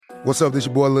What's up, this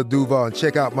your boy Lil Duval, and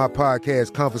check out my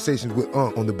podcast, Conversations with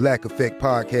Unc, on the Black Effect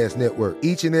Podcast Network.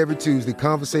 Each and every Tuesday,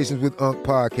 Conversations with Unc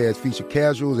podcast feature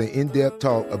casuals and in-depth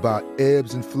talk about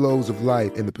ebbs and flows of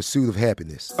life and the pursuit of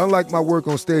happiness. Unlike my work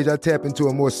on stage, I tap into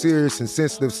a more serious and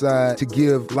sensitive side to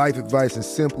give life advice and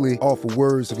simply offer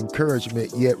words of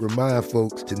encouragement, yet remind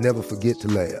folks to never forget to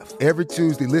laugh. Every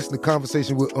Tuesday, listen to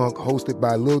Conversations with Unc, hosted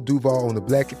by Lil Duval on the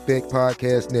Black Effect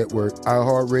Podcast Network,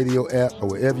 iHeartRadio app, or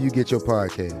wherever you get your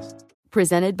podcasts.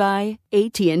 Presented by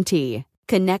AT&T.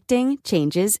 Connecting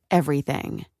changes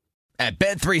everything. At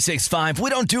Bet365, we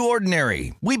don't do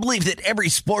ordinary. We believe that every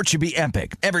sport should be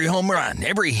epic. Every home run,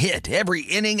 every hit, every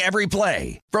inning, every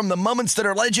play. From the moments that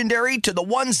are legendary to the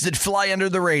ones that fly under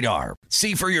the radar.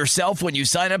 See for yourself when you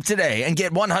sign up today and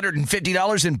get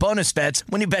 $150 in bonus bets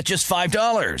when you bet just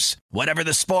 $5. Whatever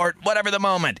the sport, whatever the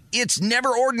moment, it's never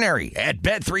ordinary at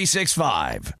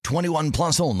Bet365. 21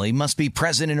 plus only. Must be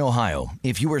present in Ohio.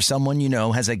 If you or someone you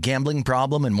know has a gambling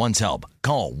problem and wants help,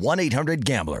 call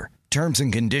 1-800-GAMBLER. Terms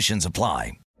and conditions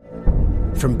apply.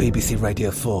 From BBC Radio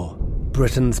 4,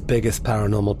 Britain's biggest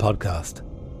paranormal podcast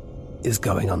is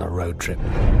going on a road trip.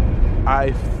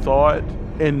 I thought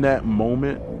in that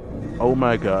moment, oh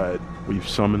my God, we've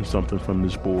summoned something from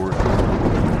this board.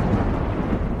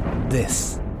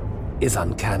 This is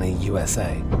Uncanny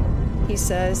USA. He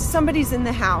says, somebody's in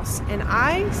the house, and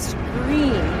I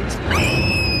screamed.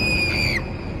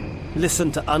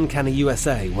 Listen to Uncanny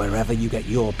USA wherever you get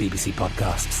your BBC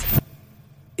podcasts,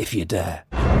 if you dare.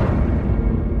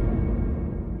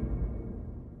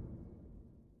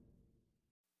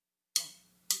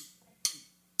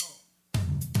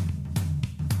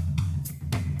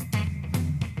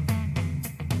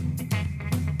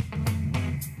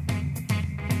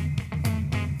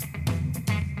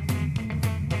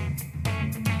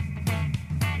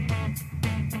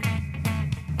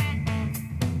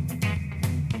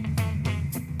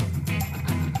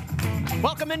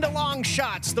 Welcome into Long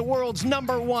Shots, the world's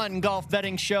 #1 golf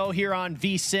betting show here on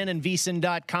VSiN and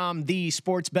VSiN.com, the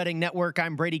sports betting network.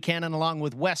 I'm Brady Cannon along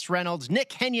with Wes Reynolds. Nick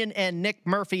Henyon and Nick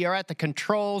Murphy are at the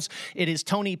controls. It is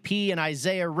Tony P. and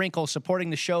Isaiah Wrinkle supporting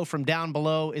the show from down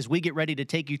below as we get ready to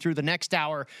take you through the next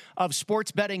hour of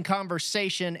sports betting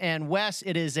conversation. And Wes,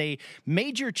 it is a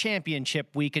major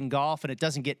championship week in golf, and it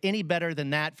doesn't get any better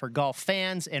than that for golf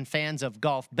fans and fans of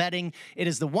golf betting. It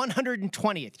is the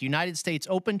 120th United States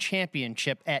Open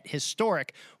Championship at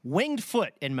historic Winged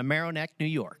Foot in Mamaroneck, New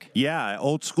York. Yeah,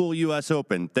 old school U.S.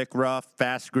 Open. Thick rough,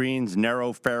 fast greens,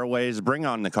 narrow fairways. Bring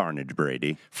on the carnage,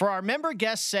 Brady. For our member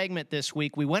guest segment this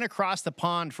week, we went across the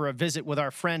pond for a visit with our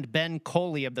friend Ben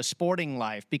Coley of The Sporting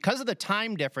Life. Because of the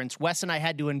time difference, Wes and I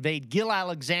had to invade Gil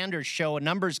Alexander's show, A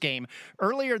Numbers Game,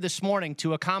 earlier this morning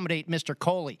to accommodate Mr.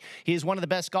 Coley. He is one of the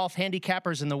best golf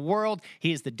handicappers in the world.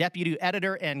 He is the deputy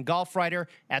editor and golf writer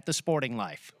at The Sporting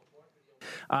Life.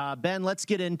 Ben, let's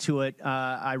get into it.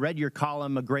 I read your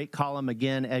column, a great column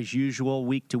again, as usual,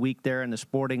 week to week there in The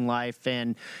Sporting Life.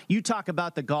 And you talk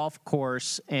about the golf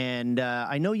course. And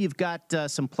I know you've got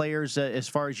some players as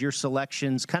far as your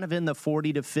selections kind of in the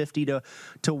 40 to 50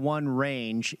 to 1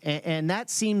 range. And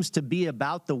that seems to be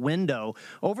about the window.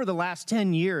 Over the last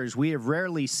 10 years, we have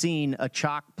rarely seen a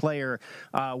chalk player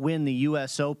win the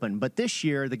U.S. Open. But this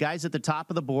year, the guys at the top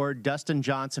of the board, Dustin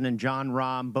Johnson and Jon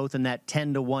Rahm, both in that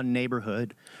 10 to 1 neighborhood,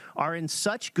 are in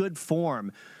such good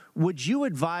form. Would you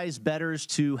advise bettors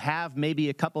to have maybe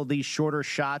a couple of these shorter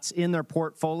shots in their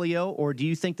portfolio, or do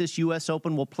you think this U.S.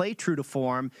 Open will play true to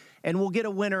form and we'll get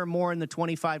a winner more in the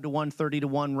 25 to 1, 30 to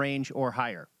 1 range or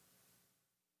higher?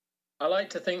 I like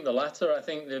to think the latter. I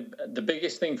think the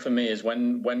biggest thing for me is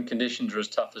when conditions are as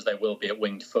tough as they will be at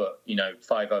Winged Foot,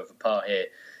 5 over par here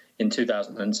in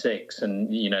 2006,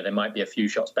 and there might be a few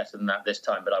shots better than that this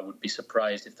time, but I would be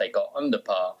surprised if they got under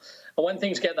par. And when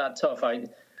things get that tough, I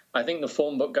think the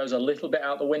form book goes a little bit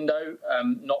out the window,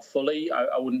 not fully.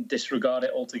 I wouldn't disregard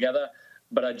it altogether,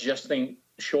 but I just think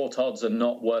short odds are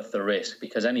not worth the risk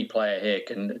because any player here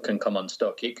can come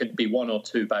unstuck. It could be 1 or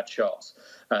 2 bad shots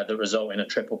that result in a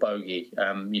triple bogey.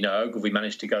 Ogilvy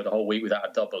managed to go the whole week without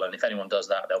a double, and if anyone does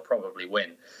that, they'll probably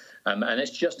win. And it's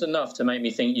just enough to make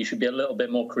me think you should be a little bit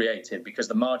more creative because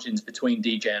the margins between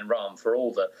DJ and Rahm, for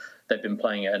all that they've been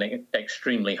playing at an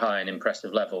extremely high and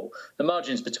impressive level, the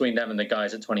margins between them and the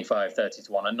guys at 25, 30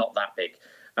 to 1 are not that big.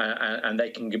 And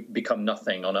they can become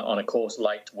nothing on a course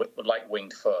like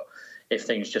Winged Foot if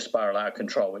things just spiral out of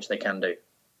control, which they can do.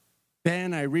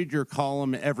 Ben, I read your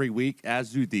column every week,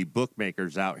 as do the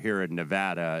bookmakers out here in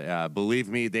Nevada. Believe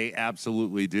me, they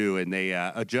absolutely do, and they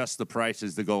adjust the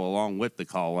prices to go along with the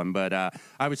column. But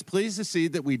I was pleased to see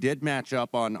that we did match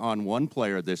up on one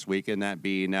player this week, and that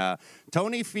being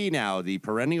Tony Finau, the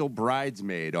perennial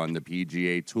bridesmaid on the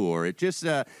PGA Tour. It just,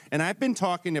 and I've been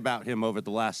talking about him over the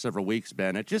last several weeks,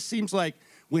 Ben. It just seems like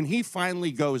when he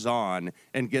finally goes on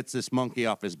and gets this monkey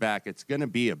off his back, it's going to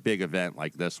be a big event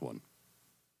like this one.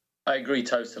 I agree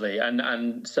totally,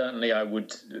 and certainly I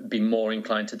would be more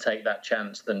inclined to take that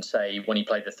chance than, say, when he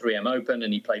played the 3M Open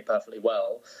and he played perfectly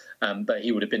well, but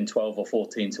he would have been 12 or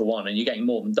 14 to 1, and you're getting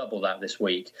more than double that this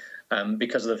week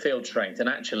because of the field strength. And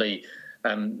actually,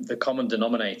 the common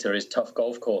denominator is tough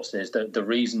golf courses. The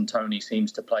reason Tony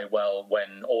seems to play well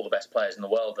when all the best players in the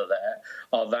world are there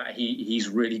are that he's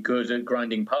really good at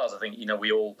grinding pars. I think,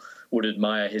 we all would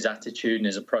admire his attitude and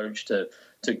his approach to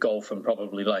golf and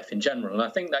probably life in general. And I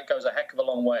think that goes a heck of a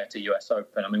long way at a US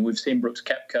Open. I mean, we've seen Brooks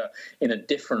Koepka in a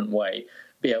different way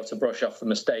be able to brush off the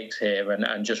mistakes here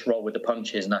and just roll with the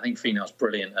punches. And I think Finau's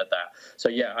brilliant at that. So,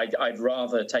 yeah, I'd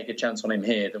rather take a chance on him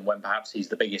here than when perhaps he's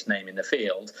the biggest name in the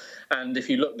field. And if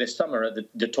you look this summer at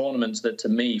the tournaments that to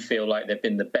me feel like they've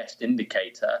been the best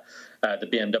indicator, the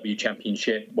BMW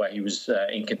Championship, where he was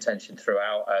in contention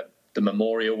throughout, the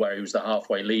Memorial, where he was the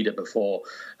halfway leader before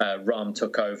Rahm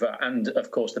took over, and,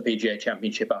 of course, the PGA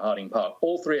Championship at Harding Park.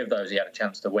 All three of those he had a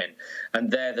chance to win.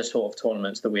 And they're the sort of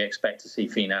tournaments that we expect to see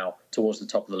Finau towards the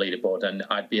top of the leaderboard, and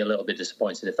I'd be a little bit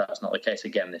disappointed if that's not the case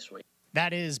again this week.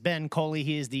 That is Ben Coley.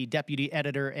 He is the deputy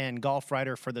editor and golf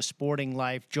writer for The Sporting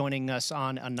Life, joining us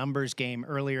on a numbers game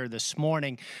earlier this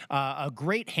morning. A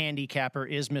great handicapper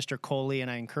is Mr. Coley, and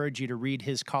I encourage you to read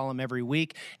his column every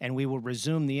week, and we will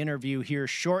resume the interview here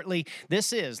shortly.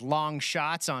 This is Long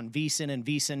Shots on VSiN and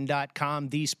VSiN.com,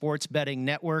 the sports betting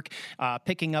network,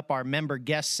 picking up our member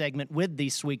guest segment with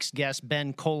this week's guest,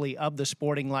 Ben Coley of The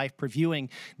Sporting Life, previewing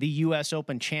the U.S.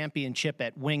 Open Championship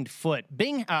at Winged Foot.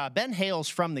 Ben hails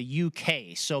from the UK.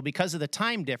 So because of the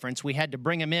time difference, we had to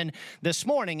bring him in this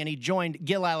morning, and he joined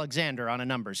Gil Alexander on a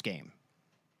numbers game.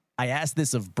 I asked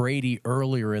this of Brady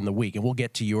earlier in the week, and we'll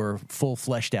get to your full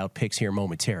fleshed out picks here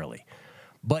momentarily.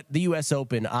 But the U.S.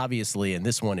 Open, obviously, and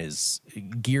this one is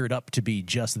geared up to be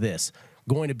just this,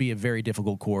 going to be a very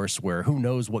difficult course where who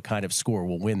knows what kind of score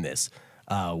will win this.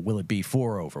 Will it be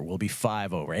 4 over? Will it be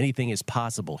 5 over? Anything is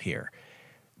possible here.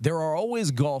 There are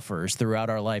always golfers throughout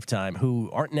our lifetime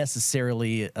who aren't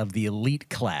necessarily of the elite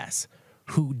class,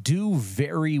 who do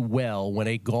very well when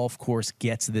a golf course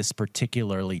gets this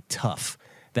particularly tough,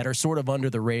 that are sort of under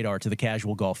the radar to the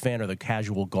casual golf fan or the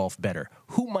casual golf bettor.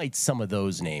 Who might some of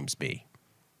those names be?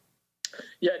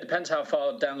 Yeah, it depends how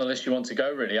far down the list you want to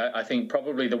go, really. I think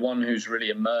probably the one who's really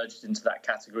emerged into that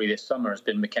category this summer has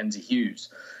been Mackenzie Hughes.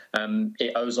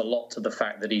 It owes a lot to the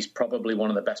fact that he's probably one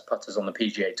of the best putters on the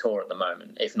PGA Tour at the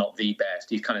moment, if not the best.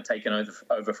 He's kind of taken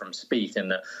over from Spieth in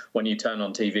that when you turn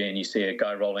on TV and you see a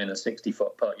guy roll in a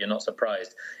 60-foot putt, you're not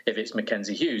surprised if it's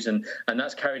Mackenzie Hughes. And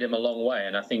that's carried him a long way,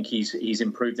 and I think he's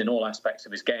improved in all aspects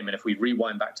of his game. And if we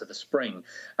rewind back to the spring,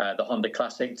 the Honda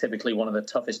Classic, typically one of the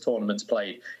toughest tournaments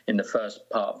played in the first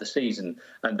part of the season,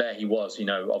 and there he was.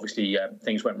 Obviously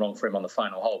things went wrong for him on the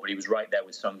final hole, but he was right there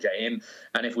with Sung Jae Im.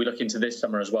 And if we look into this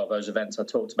summer as well, those events I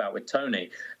talked about with Tony,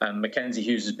 Mackenzie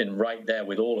Hughes has been right there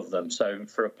with all of them. So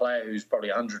for a player who's probably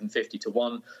 150 to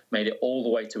 1, made it all the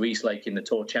way to Eastlake in the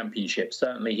Tour Championship,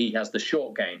 certainly he has the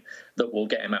short game that will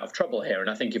get him out of trouble here. And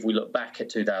I think if we look back at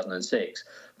 2006,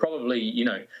 probably,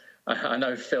 I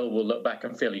know Phil will look back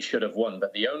and feel he should have won,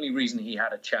 but the only reason he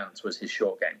had a chance was his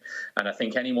short game. And I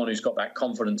think anyone who's got that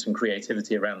confidence and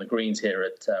creativity around the greens here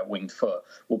at Winged Foot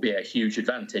will be a huge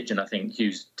advantage. And I think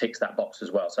Hughes ticks that box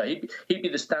as well. So he'd be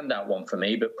the standout one for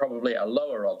me, but probably a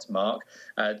lower odds mark.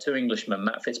 2 Englishmen,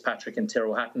 Matt Fitzpatrick and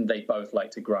Tyrrell Hatton, they both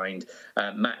like to grind.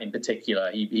 Matt in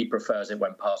particular, he prefers it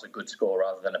when par's a good score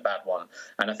rather than a bad one.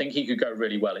 And I think he could go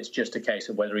really well. It's just a case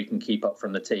of whether he can keep up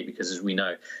from the tee, because as we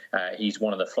know, he's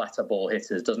one of the flatter ball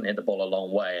hitters, doesn't hit the ball a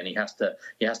long way, and he has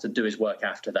to do his work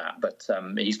after that. But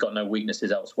he's got no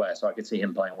weaknesses elsewhere, so I could see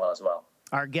him playing well as well.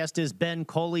 Our guest is Ben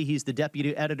Coley. He's the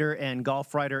deputy editor and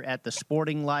golf writer at The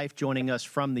Sporting Life, joining us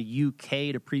from the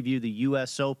UK to preview the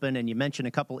U.S. Open. And you mentioned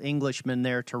a couple Englishmen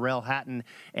there, Tyrrell Hatton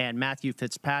and Matthew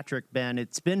Fitzpatrick, Ben.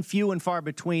 It's been few and far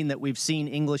between that we've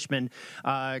seen Englishmen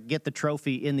get the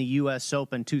trophy in the U.S.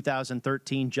 Open.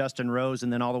 2013, Justin Rose,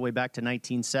 and then all the way back to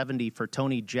 1970 for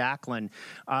Tony Jacklin.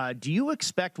 Do you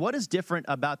expect, what is different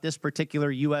about this particular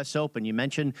U.S. Open? You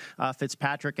mentioned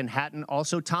Fitzpatrick and Hatton.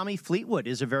 Also, Tommy Fleetwood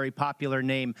is a very popular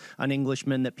particular name an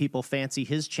Englishman that people fancy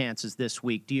his chances this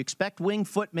week. Do you expect Winged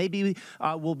Foot maybe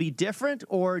will be different,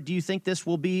 or do you think this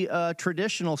will be a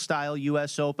traditional style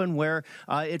U.S. Open where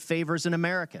it favors an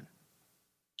American?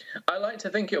 I like to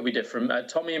think it'll be different.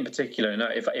 Tommy in particular,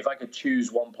 if I could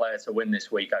choose one player to win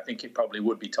this week, I think it probably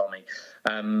would be Tommy.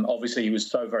 Obviously, he was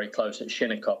so very close at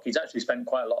Shinnecock. He's actually spent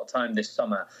quite a lot of time this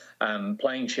summer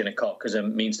playing Shinnecock as a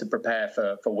means to prepare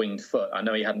for Winged Foot. I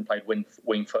know he hadn't played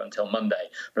Winged Foot until Monday,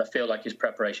 but I feel like his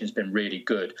preparation has been really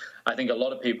good. I think a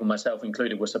lot of people, myself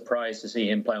included, were surprised to see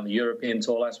him play on the European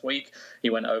Tour last week. He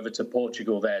went over to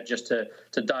Portugal there just to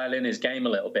dial in his game a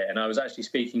little bit. And I was actually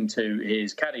speaking to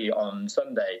his caddy on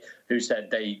Sunday, who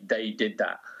said they did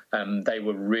that. They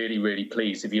were really, really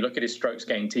pleased. If you look at his strokes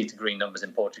gained tee to green numbers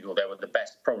in Portugal, they were the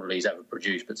best probably he's ever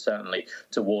produced, but certainly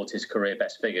towards his career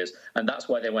best figures. And that's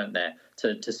why they went there,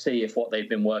 to see if what they've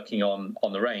been working on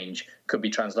the range could be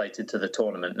translated to the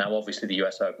tournament. Now, obviously, the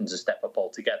US Open's a step up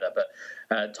altogether,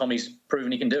 but Tommy's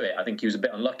proven he can do it. I think he was a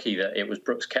bit unlucky that it was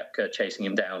Brooks Koepka chasing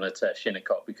him down at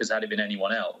Shinnecock, because had it been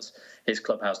anyone else, his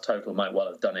clubhouse total might well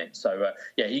have done it. So,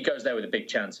 he goes there with a big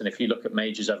chance. And if you look at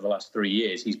majors over the last 3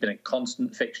 years, he's been a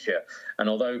constant fixture. And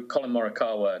although Colin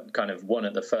Morikawa kind of won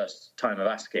at the first time of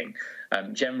asking,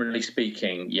 generally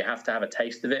speaking, you have to have a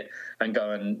taste of it and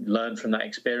go and learn from that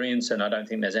experience. And I don't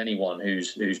think there's anyone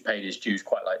who's paid his dues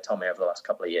quite like Tommy over the last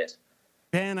couple of years.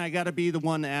 Ben, I got to be the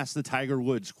one to ask the Tiger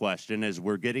Woods question, as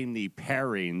we're getting the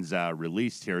pairings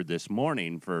released here this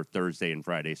morning for Thursday and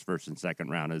Friday's first and second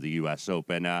round of the U.S.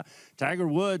 Open. Tiger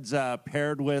Woods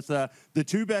paired with the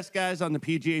two best guys on the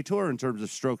PGA Tour in terms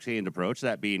of strokes gained approach,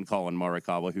 that being Colin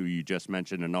Morikawa, who you just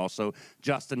mentioned, and also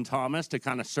Justin Thomas, to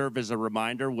kind of serve as a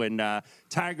reminder when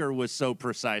Tiger was so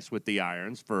precise with the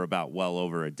irons for about well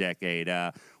over a decade.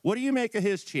 What do you make of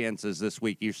his chances this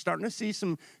week? You're starting to see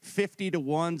some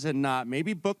 50-1s, and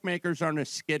maybe bookmakers aren't as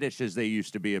skittish as they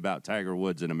used to be about Tiger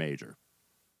Woods in a major.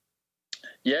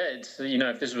 Yeah, it's,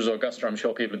 if this was Augusta, I'm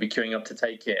sure people would be queuing up to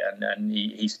take it, and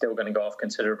he's still going to go off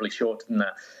considerably shorter than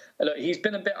that. Look, he's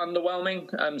been a bit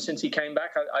underwhelming since he came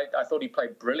back. I thought he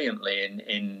played brilliantly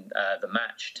in the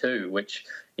match too, which,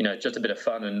 just a bit of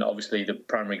fun. And obviously the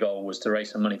primary goal was to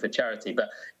raise some money for charity. But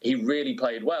he really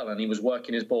played well, and he was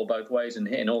working his ball both ways and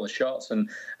hitting all the shots. And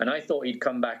I thought he'd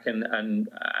come back and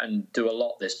do a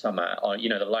lot this summer.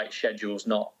 The light schedule's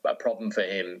not a problem for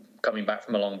him. Coming back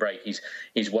from a long break,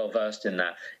 he's well versed in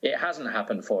that. It hasn't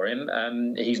happened for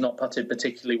him. He's not putted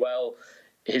particularly well.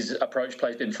 His approach play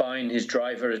has been fine. His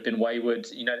driver has been wayward.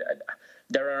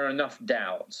 There are enough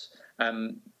doubts.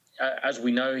 As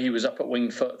we know, he was up at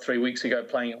Winged Foot 3 weeks ago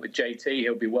playing it with JT.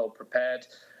 He'll be well prepared.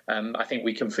 I think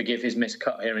we can forgive his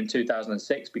miscut here in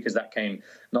 2006 because that came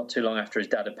not too long after his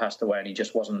dad had passed away, and he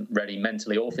just wasn't ready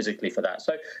mentally or physically for that.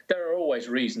 So there are always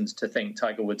reasons to think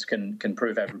Tiger Woods can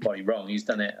prove everybody wrong. He's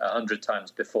done it 100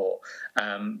 times before.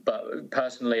 But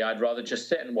personally, I'd rather just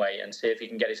sit and wait and see if he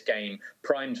can get his game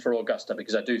primed for Augusta,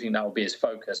 because I do think that will be his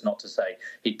focus, not to say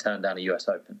he'd turn down a US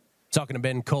Open. Talking to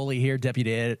Ben Coley here,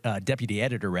 deputy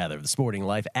editor of The Sporting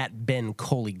Life, at Ben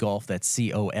Coley Golf. That's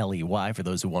Coley, for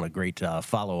those who want a great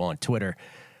follow on Twitter.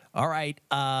 All right,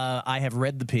 I have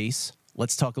read the piece.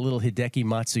 Let's talk a little Hideki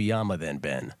Matsuyama then,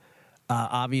 Ben.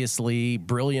 Obviously,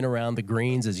 brilliant around the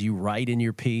greens, as you write in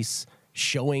your piece,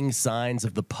 showing signs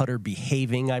of the putter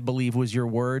behaving, I believe was your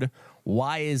word.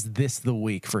 Why is this the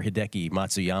week for Hideki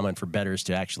Matsuyama and for bettors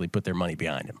to actually put their money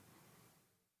behind him?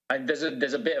 There's a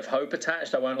bit of hope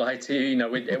attached. I won't lie to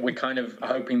you. We're kind of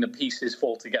hoping the pieces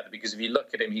fall together, because if you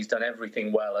look at him, he's done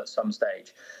everything well at some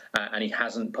stage, and he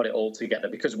hasn't put it all together.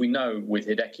 Because we know with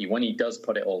Hideki, when he does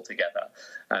put it all together,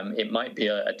 it might be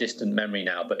a distant memory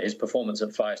now, but his performance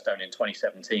at Firestone in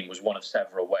 2017 was one of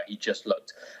several where he just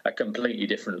looked a completely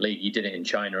different league. He did it in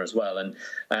China as well,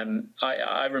 and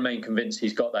I remain convinced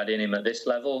he's got that in him at this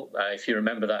level. If you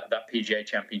remember that PGA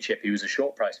Championship, he was a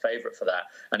short price favourite for that,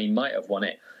 and he might have won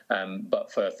it.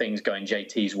 But for things going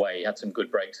JT's way, he had some good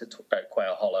breaks at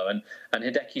Quail Hollow, and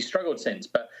Hideki struggled since.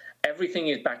 But everything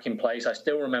is back in place. I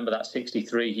still remember that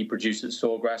 63 he produced at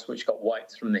Sawgrass, which got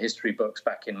wiped from the history books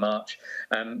back in March.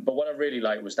 But what I really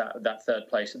liked was that third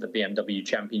place at the BMW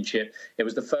Championship. It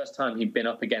was the first time he'd been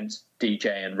up against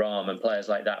DJ and Rahm and players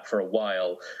like that for a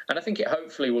while. And I think it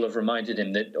hopefully will have reminded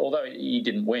him that although he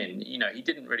didn't win, he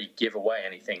didn't really give away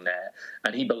anything there.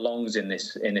 And he belongs in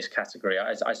this category.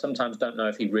 I sometimes don't know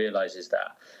if he realizes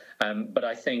that. But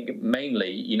I think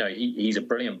mainly, he's a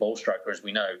brilliant ball striker, as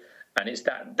we know. And it's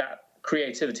that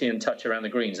creativity and touch around the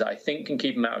greens that I think can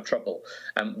keep him out of trouble.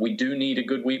 We do need a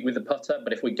good week with the putter,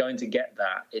 but if we're going to get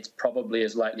that, it's probably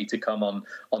as likely to come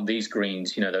on these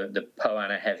greens, the Poa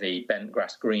annua heavy bent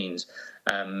grass greens,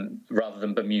 rather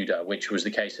than Bermuda, which was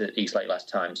the case at East Lake last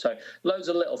time. So loads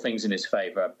of little things in his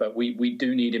favour, but we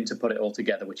do need him to put it all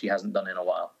together, which he hasn't done in a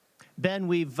while. Ben,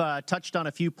 we've touched on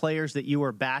a few players that you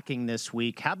are backing this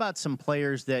week. How about some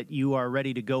players that you are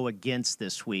ready to go against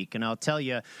this week? And I'll tell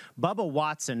you, Bubba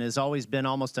Watson has always been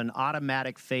almost an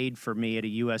automatic fade for me at a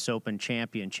U.S. Open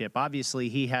championship. Obviously,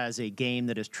 he has a game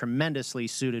that is tremendously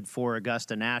suited for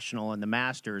Augusta National and the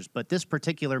Masters, but this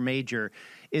particular major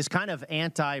is kind of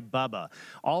anti-Bubba.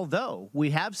 Although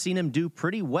we have seen him do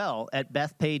pretty well at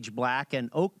Bethpage Black and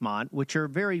Oakmont, which are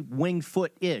very winged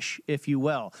foot-ish, if you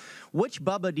will. Which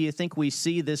Bubba do you think we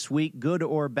see this week, good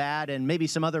or bad, and maybe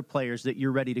some other players that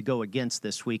you're ready to go against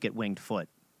this week at Winged Foot?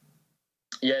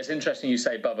 Yeah, it's interesting you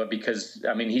say Bubba because,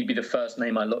 he'd be the first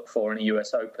name I look for in a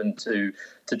US Open to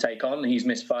take on. He's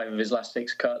missed 5 of his last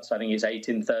 6 cuts. I think he's 8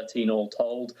 in 13 all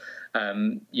told.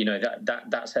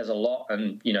 That says a lot.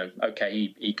 And,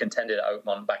 okay, he contended at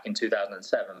Oakmont back in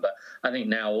 2007. But I think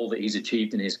now all that he's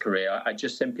achieved in his career, I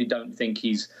just simply don't think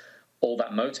he's all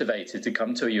that motivated to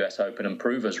come to a US Open and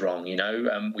prove us wrong.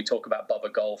 We talk about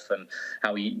Bubba Golf and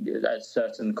how at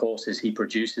certain courses he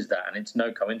produces that, and it's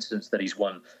no coincidence that he's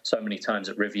won so many times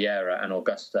at Riviera and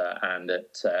Augusta and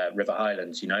at River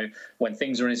Highlands. When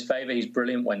things are in his favour, he's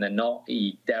brilliant. When they're not,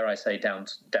 he, dare I say,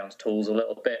 downs tools a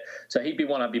little bit. So he'd be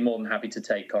one I'd be more than happy to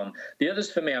take on. The others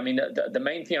for me, the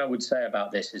main thing I would say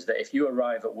about this is that if you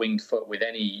arrive at Winged Foot with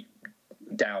any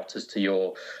doubt as to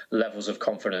your levels of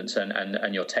confidence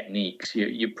and your techniques,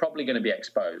 you're probably going to be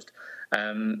exposed.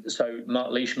 So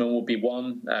Mark Leishman will be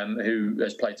one who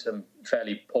has played some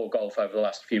fairly poor golf over the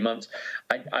last few months.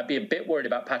 I'd be a bit worried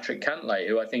about Patrick Cantlay,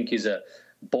 who I think is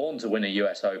born to win a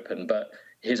US Open, but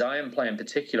his iron play in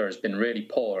particular has been really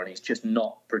poor, and he's just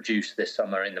not produced this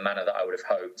summer in the manner that I would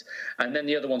have hoped. And then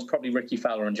the other one's probably Ricky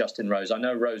Fowler and Justin Rose. I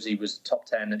know Rosie was top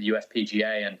 10 at the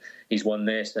USPGA, and he's won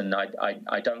this, and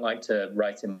I don't like to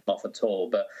write him off at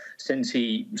all. But since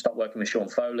he stopped working with Sean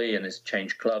Foley and has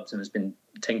changed clubs and has been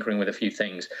tinkering with a few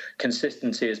things,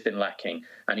 consistency has been lacking,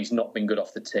 and he's not been good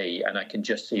off the tee, and I can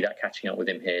just see that catching up with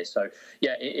him here. So,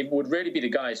 yeah, it would really be the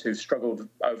guys who've struggled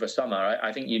over summer.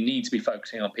 I think you need to be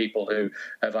focusing on people who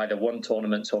have either won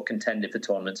tournaments or contended for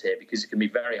tournaments here, because it can be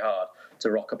very hard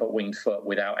to rock up at Winged Foot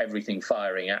without everything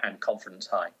firing and confidence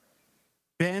high.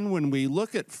 Ben, when we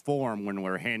look at form when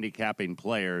we're handicapping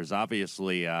players,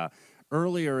 obviously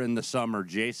earlier in the summer,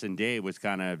 Jason Day was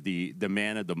kind of the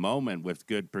man of the moment with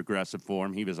good progressive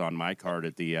form. He was on my card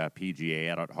at the PGA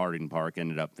out at Harding Park,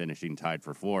 ended up finishing tied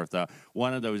for 4th.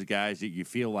 One of those guys that you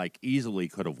feel like easily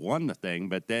could have won the thing,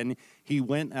 but then he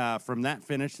went from that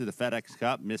finish to the FedEx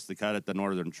Cup, missed the cut at the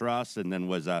Northern Trust, and then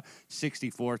was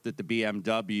 64th at the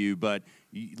BMW. But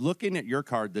looking at your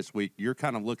card this week, you're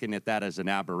kind of looking at that as an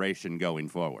aberration going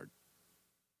forward.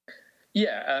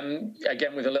 Yeah,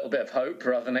 again, with a little bit of hope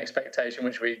rather than expectation,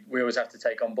 which we always have to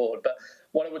take on board. But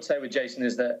what I would say with Jason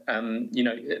is that,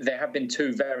 there have been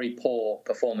 2 very poor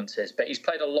performances, but he's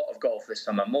played a lot of golf this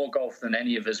summer, more golf than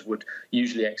any of us would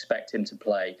usually expect him to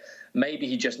play. Maybe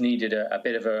he just needed a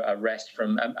bit of a rest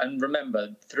from, and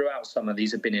remember, throughout summer,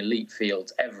 these have been elite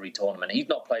fields every tournament. He's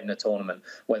not played in a tournament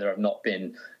where there have not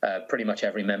been pretty much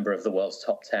every member of the world's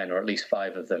top 10, or at least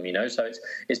 5 of them, So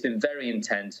it's been very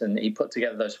intense, and he put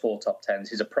together those 4 top 10s.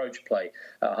 His approach play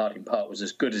at Harding Park was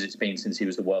as good as it's been since he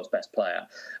was the world's best player.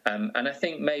 And I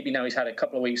think maybe now he's had a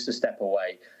couple of weeks to step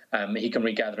away, he can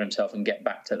regather himself and get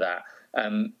back to that.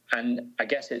 And I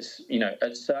guess it's,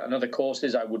 at certain other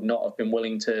courses, I would not have been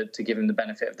willing to give him the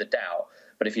benefit of the doubt.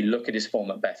 But if you look at his form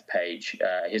at Bethpage,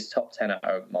 his top 10 at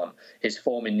Oakmont, his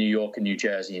form in New York and New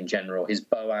Jersey in general, his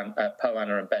Poa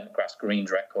annua and bent grass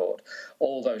greens record,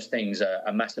 all those things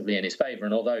are massively in his favour.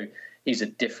 And although he's a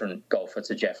different golfer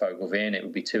to Geoff Ogilvy, and it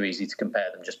would be too easy to compare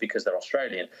them just because they're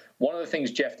Australian, one of the things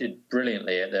Geoff did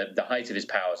brilliantly at the height of his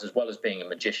powers, as well as being a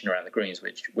magician around the greens,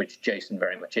 which Jason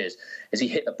very much is he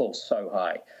hit the ball so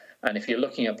high. And if you're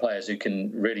looking at players who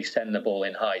can really send the ball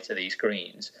in high to these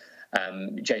greens,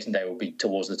 Jason Day will be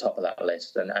towards the top of that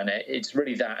list. And it's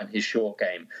really that and his short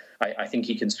game. I think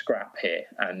he can scrap here.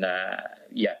 And,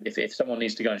 if someone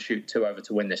needs to go and shoot 2 over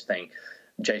to win this thing,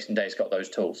 Jason Day's got those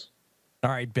tools. All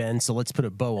right, Ben, so let's put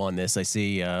a bow on this. I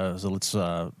see, so let's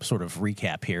sort of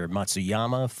recap here.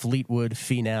 Matsuyama, Fleetwood,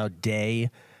 Finau,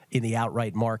 Day in the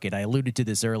outright market. I alluded to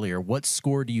this earlier. What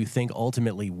score do you think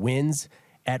ultimately wins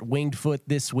at Winged Foot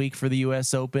this week for the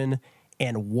U.S. Open?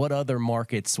 And what other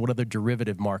markets, what other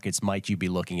derivative markets might you be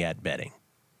looking at betting?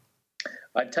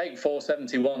 I'd take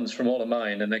 471s from all of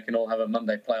mine, and they can all have a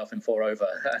Monday playoff in 4 over.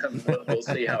 We'll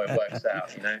see how it works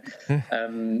out.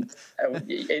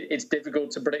 It's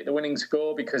difficult to predict the winning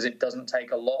score because it doesn't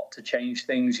take a lot to change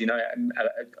things.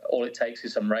 All it takes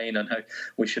is some rain. I know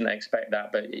we shouldn't expect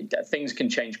that, but things can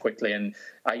change quickly. And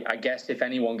I guess if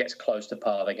anyone gets close to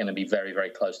par, they're going to be very, very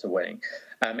close to winning.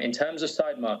 In terms of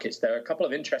side markets, there are a couple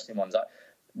of interesting ones.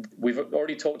 We've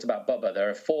already talked about Bubba. There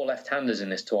are 4 left-handers in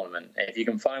this tournament. If you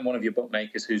can find one of your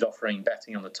bookmakers who's offering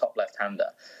betting on the top left-hander,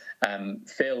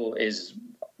 Phil is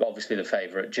obviously the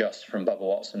favourite just from Bubba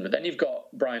Watson. But then you've got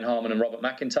Brian Harman and Robert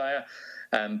McIntyre.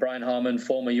 Brian Harman,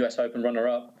 former US Open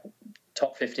runner-up,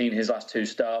 top 15 his last 2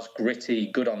 starts, gritty,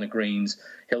 good on the greens.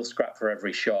 He'll scrap for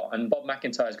every shot. And Bob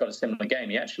McIntyre's got a similar game.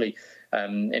 He actually,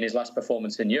 in his last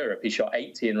performance in Europe, he shot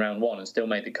 80 in round 1 and still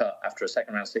made the cut after a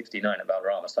second round 69 at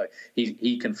Valderrama. So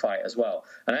he can fight as well.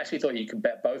 And I actually thought you could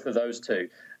bet both of those two.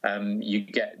 You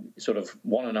get sort of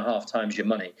 1.5 times your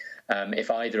money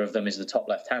if either of them is the top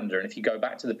left-hander. And if you go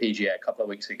back to the PGA a couple of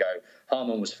weeks ago,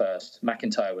 Harman was first,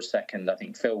 McIntyre was second, I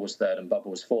think Phil was third, and Bubba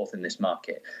was fourth in this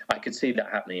market. I could see that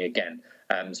happening again.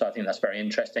 So I think that's very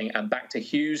interesting. And back to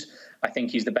Hughes, I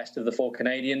think he's the best of the 4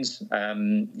 Canadians.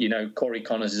 Corey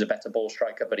Connors is a better ball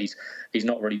striker, but he's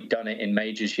not really done it in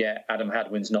majors yet. Adam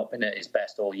Hadwin's not been at his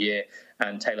best all year.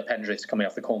 And Taylor Pendrith's coming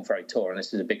off the Corn Ferry Tour, and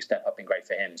this is a big step up and great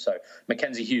for him. So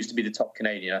Mackenzie Hughes to be the top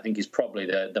Canadian, I think is probably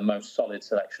the most solid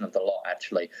selection of the lot,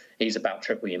 actually. He's about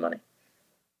triple your money.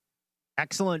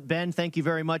 Excellent, Ben. Thank you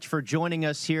very much for joining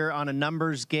us here on a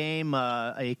numbers game,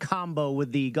 a combo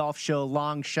with the Golf Show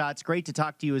Long Shots. Great to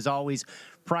talk to you as always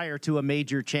prior to a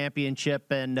major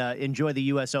championship, and enjoy the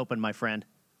U.S. Open, my friend.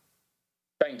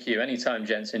 Thank you. Anytime,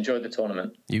 gents. Enjoy the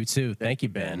tournament. You too. Thank you,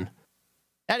 Ben.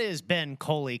 That is Ben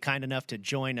Coley, kind enough to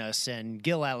join us, and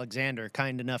Gil Alexander,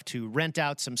 kind enough to rent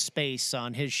out some space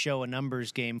on his show, A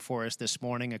Numbers Game, for us this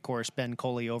morning. Of course, Ben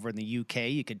Coley over in the UK.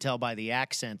 You could tell by the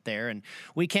accent there, and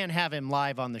we can't have him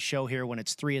live on the show here when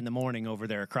it's 3 a.m. over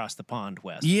there across the pond,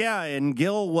 Wes. Yeah, and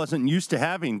Gil wasn't used to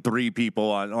having 3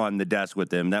 people on the desk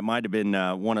with him. That might have been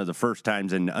one of the first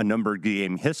times in A Number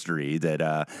Game history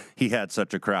that he had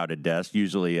such a crowded desk,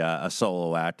 usually a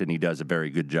solo act, and he does a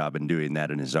very good job in doing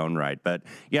that in his own right. But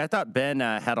yeah, I thought Ben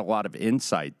had a lot of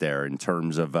insight there in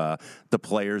terms of the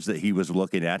players that he was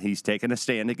looking at. He's taking a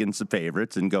stand against the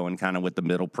favorites and going kind of with the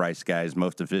middle price guys,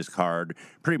 most of his card,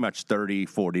 pretty much 30,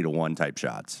 40 to 1 type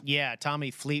shots. Yeah, Tommy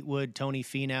Fleetwood, Tony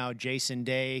Finau, Jason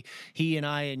Day. He and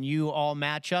I and you all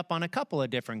match up on a couple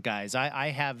of different guys. I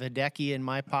have Hideki in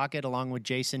my pocket along with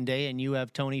Jason Day, and you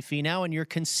have Tony Finau, and you're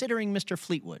considering Mr.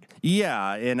 Fleetwood.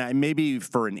 Yeah, and maybe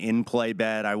for an in-play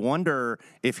bet, I wonder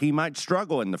if he might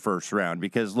struggle in the first round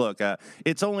because, look,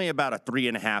 it's only about a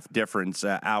 3.5 difference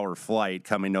hour flight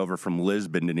coming over from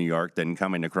Lisbon to New York than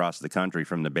coming across the country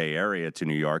from the Bay Area to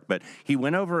New York. But he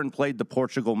went over and played the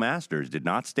Portugal Masters, did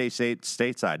not stay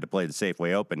stateside to play the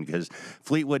Safeway Open because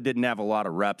Fleetwood didn't have a lot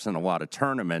of reps in a lot of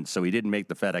tournaments, so he didn't make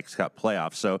the FedEx Cup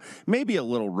playoffs. So maybe a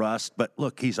little rust, but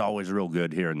look, he's always real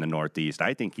good here in the Northeast.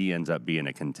 I think he ends up being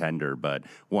a contender, but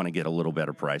want to get a little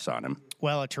better price on him.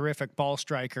 Well, a terrific ball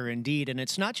striker indeed. And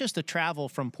it's not just the travel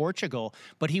from Portugal,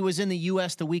 but he was in the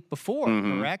U.S. the week before,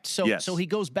 correct? So, yes. So he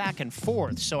goes back and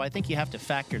forth. So I think you have to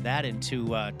factor that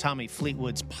into Tommy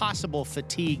Fleetwood's possible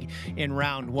fatigue in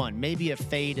round 1. Maybe a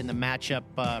fade in the matchup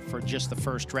for just the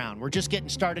first round. We're just getting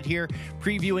started here,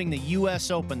 previewing the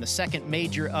U.S. Open, the second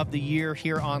major of the year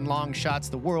here on Long Shots,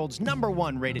 the world's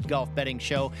 #1 rated golf betting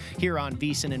show here on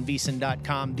VSiN and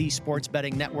VSiN.com, the sports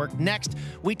betting network. Next,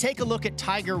 we take a look at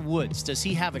Tiger Woods. Does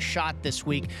he have a shot this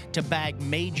week to bag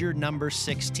major number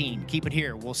 16? Keep it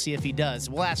here. We'll see if he does.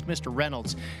 We'll ask Mr.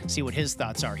 Reynolds, see what his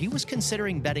thoughts are. He was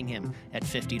considering betting him at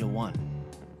 50 to 1.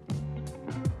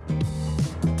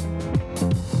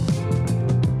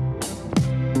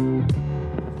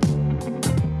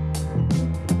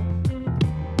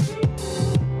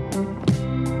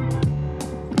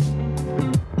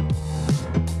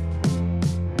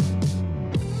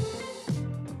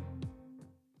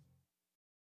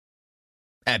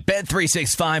 At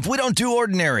Bet365, we don't do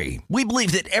ordinary. We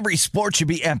believe that every sport should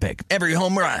be epic. Every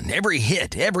home run, every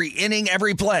hit, every inning,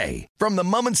 every play. From the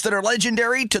moments that are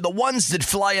legendary to the ones that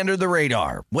fly under the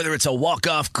radar. Whether it's a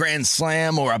walk-off grand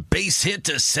slam or a base hit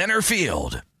to center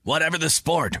field. Whatever the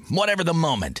sport, whatever the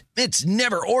moment. It's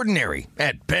never ordinary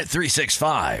at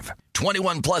Bet365.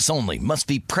 21 plus only. Must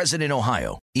be present in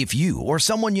Ohio. If you or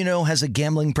someone you know has a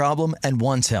gambling problem and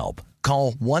wants help,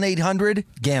 call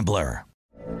 1-800-GAMBLER.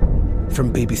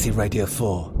 From BBC Radio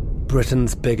 4,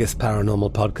 Britain's biggest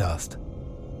paranormal podcast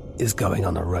is going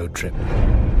on a road trip.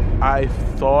 I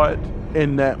thought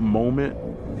in that moment,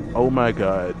 oh my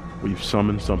God, We've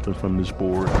summoned something from this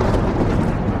board.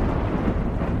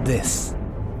 This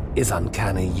is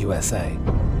Uncanny USA.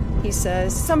 He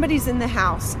says, somebody's in the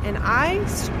house, and I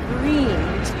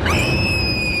screamed.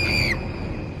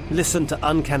 Listen to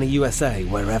Uncanny USA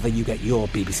wherever you get your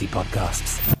BBC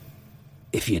podcasts,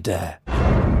 if you dare.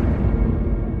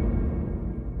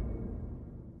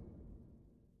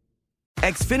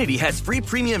 Xfinity has free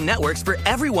premium networks for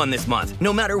everyone this month,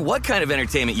 no matter what kind of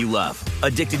entertainment you love.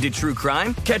 Addicted to true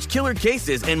crime? Catch killer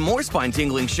cases and more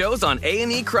spine-tingling shows on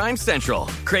A&E Crime Central.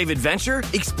 Crave adventure?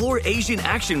 Explore Asian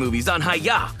action movies on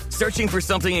Hi-YAH. Searching for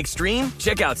something extreme?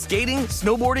 Check out skating,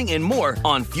 snowboarding, and more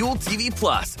on Fuel TV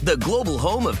Plus, the global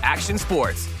home of action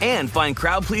sports. And find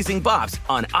crowd-pleasing bops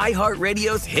on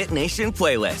iHeartRadio's Hit Nation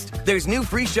playlist. There's new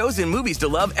free shows and movies to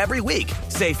love every week.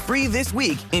 Say free this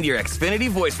week in your Xfinity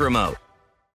voice remote.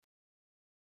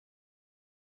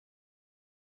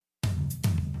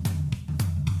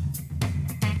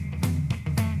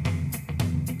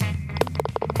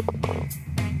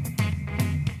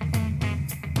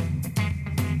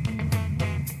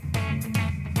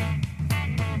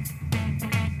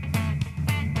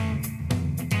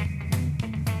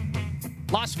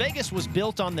 Las Vegas was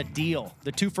built on the deal.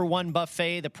 The 2-for-1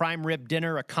 buffet, the prime rib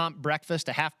dinner, a comp breakfast,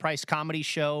 a half-price comedy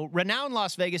show. Renowned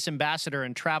Las Vegas ambassador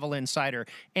and travel insider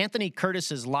Anthony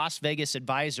Curtis's Las Vegas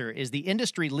Advisor is the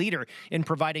industry leader in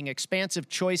providing expansive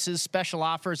choices, special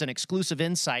offers, and exclusive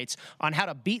insights on how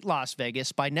to beat Las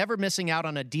Vegas by never missing out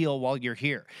on a deal while you're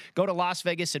here. Go to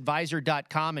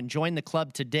LasVegasAdvisor.com and join the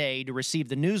club today to receive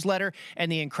the newsletter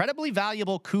and the incredibly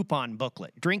valuable coupon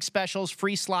booklet. Drink specials,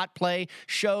 free slot play,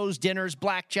 shows, dinners,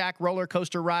 blackjack, roller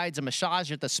coaster rides, a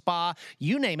massage at the spa,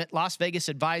 you name it, Las Vegas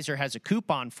Advisor has a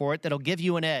coupon for it that'll give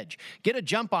you an edge. Get a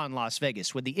jump on Las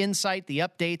Vegas with the insight, the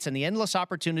updates, and the endless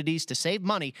opportunities to save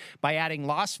money by adding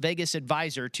Las Vegas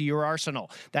Advisor to your arsenal.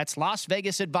 That's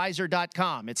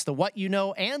LasVegasAdvisor.com. It's the what you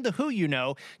know and the who you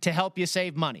know to help you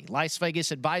save money.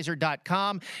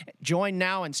 LasVegasAdvisor.com. Join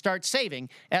now and start saving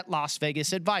at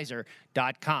LasVegasAdvisor.com.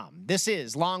 This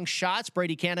is Long Shots.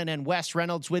 Brady Cannon and Wes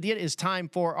Reynolds with you. It is time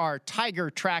for our Tiger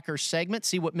Tracker segment,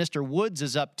 see what Mr. Woods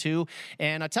is up to.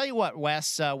 And I'll tell you what,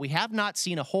 Wes, we have not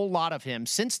seen a whole lot of him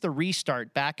since the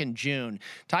restart back in June.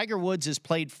 Tiger Woods has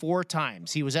played 4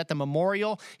 times. He was at the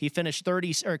Memorial. He finished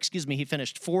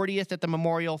 40th at the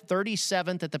Memorial,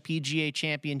 37th at the PGA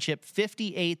Championship,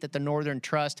 58th at the Northern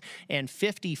Trust, and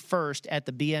 51st at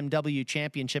the BMW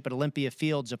Championship at Olympia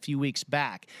Fields a few weeks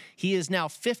back. He is now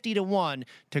 50-1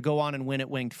 to go on and win at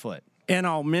Winged Foot. And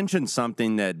I'll mention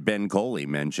something that Ben Coley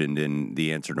mentioned in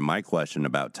the answer to my question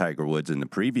about Tiger Woods in the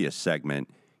previous segment.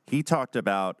 He talked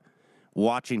about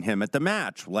watching him at the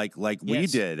match like we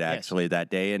did actually that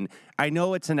day. And I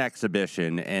know it's an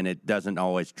exhibition and it doesn't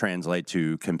always translate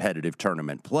to competitive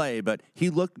tournament play, but he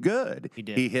looked good. He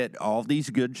did. He hit all these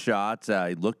good shots.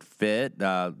 He looked fit,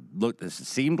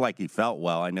 seemed like he felt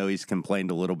well. I know he's complained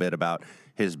a little bit about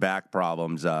his back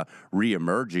problems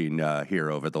reemerging here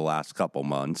over the last couple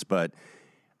months, but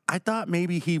I thought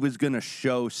maybe he was going to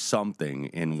show something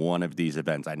in one of these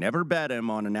events. I never bet him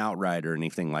on an outright or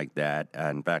anything like that.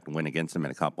 In fact, went against him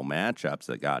in a couple matchups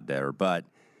that got there, but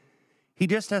he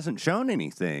just hasn't shown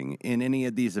anything in any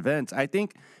of these events. I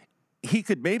think he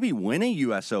could maybe win a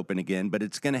U.S. Open again, but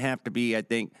it's going to have to be, I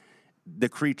think, the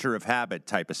creature of habit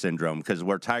type of syndrome, because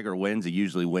where Tiger wins, he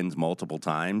usually wins multiple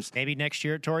times. Maybe next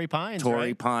year at Torrey Pines,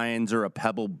 Pines or a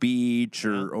Pebble Beach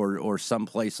or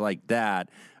someplace like that,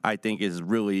 I think is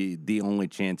really the only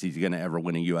chance he's going to ever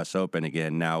win a U.S. Open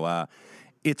again. Now,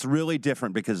 it's really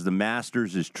different because the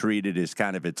Masters is treated as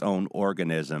kind of its own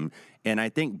organism, and I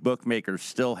think bookmakers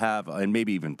still have, and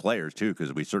maybe even players too,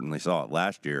 because we certainly saw it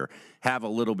last year, have a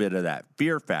little bit of that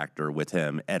fear factor with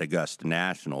him at Augusta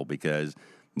National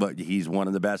but he's one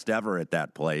of the best ever at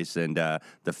that place. And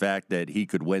the fact that he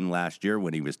could win last year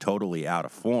when he was totally out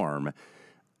of form,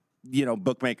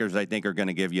 bookmakers, I think, are going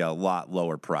to give you a lot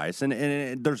lower price.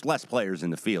 And there's less players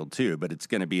in the field, too, but it's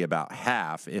going to be about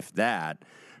half, if that,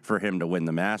 for him to win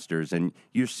the Masters. And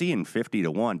you're seeing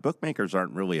 50-1. Bookmakers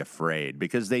aren't really afraid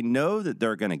because they know that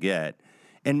they're going to get,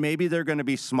 and maybe they're going to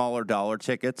be smaller dollar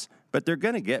tickets, but they're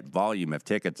going to get volume of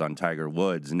tickets on Tiger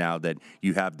Woods now that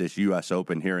you have this U.S.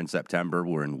 Open here in September.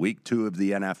 We're in week 2 of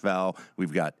the NFL.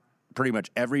 We've got pretty much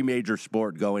every major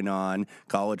sport going on,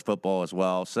 college football as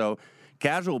well. So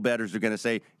casual bettors are going to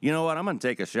say, you know what, I'm going to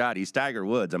take a shot. He's Tiger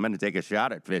Woods. I'm going to take a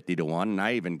shot at 50-1, and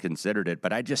I even considered it,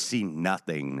 but I just see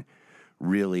nothing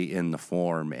really in the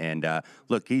form. And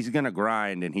look, he's going to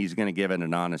grind, and he's going to give it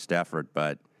an honest effort,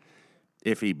 but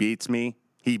if he beats me,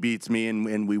 he beats me,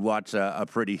 and we watch a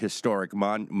pretty historic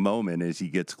moment as he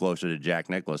gets closer to Jack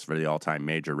Nicklaus for the all-time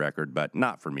major record, but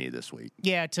not for me this week.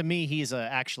 Yeah, to me, he's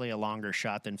actually a longer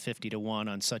shot than 50-1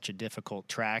 on such a difficult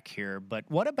track here. But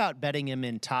what about betting him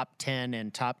in top 10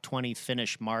 and top 20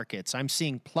 finish markets? I'm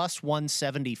seeing plus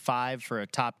 175 for a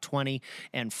top 20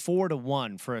 and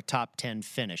 4-1 for a top 10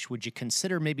 finish. Would you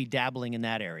consider maybe dabbling in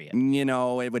that area? You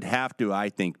know, it would have to, I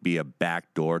think, be a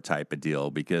backdoor type of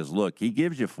deal because, look, he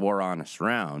gives you 4 honest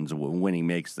rounds when he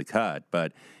makes the cut.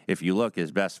 But if you look,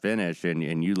 his best finish,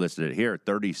 and you listed it here,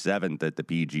 37th at the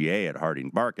PGA at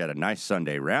Harding Park, had a nice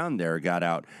Sunday round there, got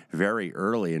out very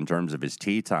early in terms of his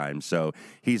tee time. So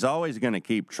he's always going to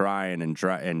keep trying and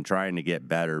trying to get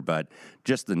better, but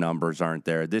just the numbers aren't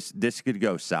there. This could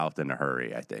go south in a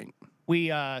hurry, I think.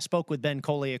 We spoke with Ben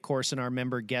Coley, of course, in our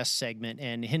member guest segment,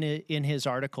 and in his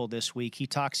article this week, he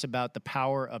talks about the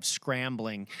power of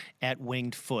scrambling at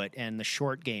Winged Foot and the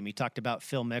short game. He talked about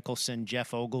Phil Mickelson,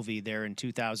 Jeff Ogilvy there in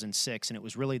 2006, and it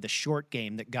was really the short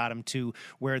game that got him to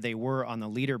where they were on the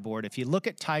leaderboard. If you look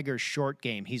at Tiger's short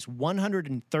game, he's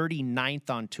 139th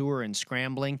on tour in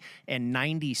scrambling and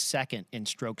 92nd in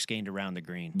strokes gained around the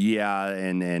green. Yeah,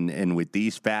 and with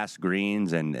these fast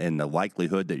greens and the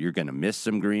likelihood that you're going to miss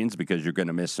some greens because you're going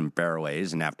to miss some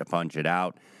fairways and have to punch it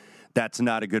out, that's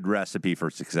not a good recipe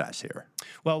for success here.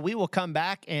 Well, we will come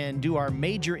back and do our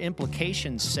major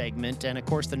implications segment. And, of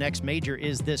course, the next major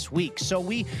is this week. So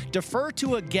we defer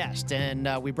to a guest, and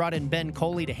we brought in Ben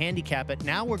Coley to handicap it.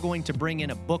 Now we're going to bring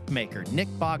in a bookmaker, Nick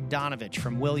Bogdanovich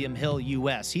from William Hill,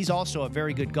 U.S. He's also a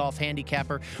very good golf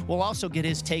handicapper. We'll also get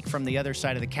his take from the other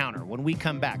side of the counter when we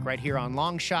come back right here on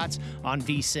Long Shots on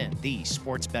VSiN, the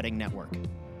Sports Betting Network.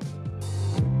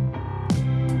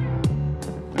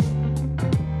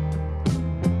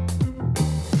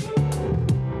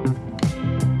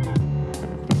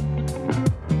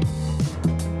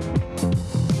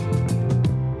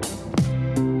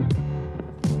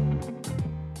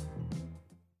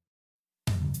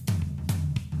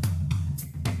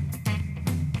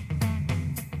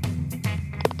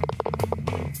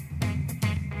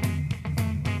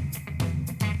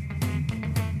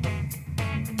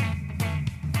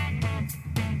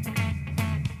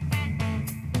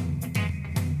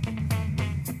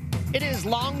 It is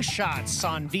Long Shots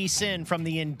on VSiN from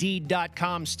the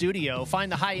Indeed.com studio.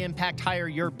 Find the high-impact hire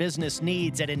your business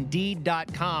needs at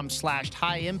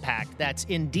Indeed.com/high-impact. That's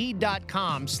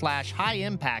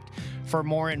Indeed.com/high-impact for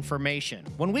more information.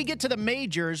 When we get to the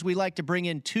majors, we like to bring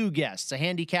in two guests, a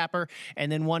handicapper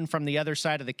and then one from the other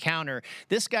side of the counter.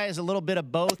 This guy is a little bit of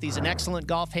both. He's an excellent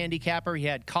golf handicapper. He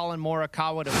had Colin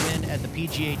Morikawa to win at the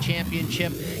PGA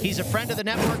Championship. He's a friend of the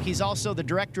network. He's also the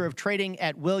director of trading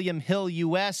at William Hill,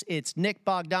 U.S. It's Nick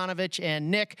Bogdanovich.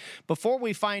 And Nick, before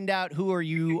we find out who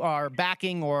you are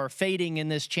backing or fading in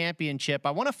this championship,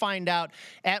 I want to find out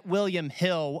at William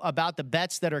Hill about the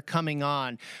bets that are coming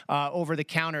on over the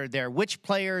counter there. Which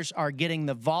players are getting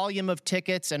the volume of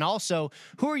tickets, and also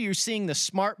who are you seeing the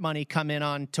smart money come in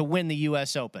on to win the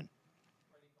U.S. Open?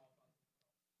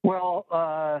 Well,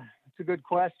 it's a good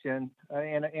question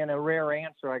and a rare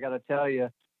answer, I got to tell you.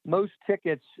 Most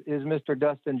tickets is Mr.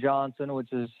 Dustin Johnson,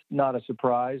 which is not a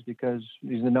surprise because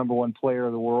he's the number one player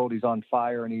of the world. He's on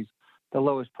fire, and he's the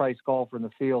lowest priced golfer in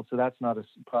the field, so that's not a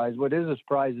surprise. What is a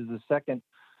surprise is the second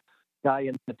guy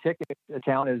in the ticket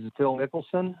account is Phil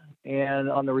Mickelson. And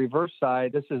on the reverse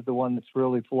side, this is the one that's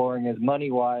really flooring is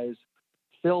money-wise.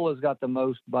 Phil has got the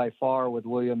most by far with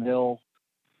William Hill.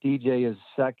 DJ is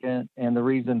second. And the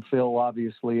reason Phil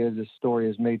obviously is this story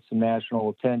has made some national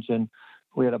attention.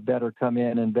 We had a bettor come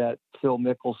in and bet Phil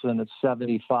Mickelson at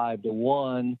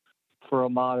 75-1 for a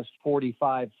modest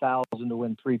 $45,000 to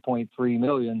win $3.3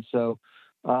 million. So,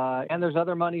 and there's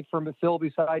other money from Phil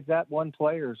besides that one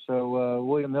player. So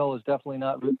William Hill is definitely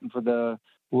not rooting for the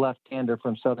left-hander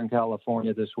from Southern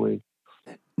California this week.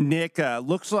 Nick,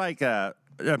 looks like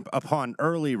upon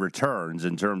early returns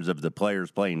in terms of the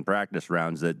players playing practice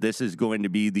rounds that this is going to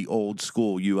be the old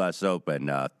school U.S.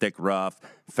 Open, thick rough,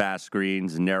 fast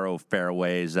greens, narrow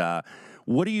fairways.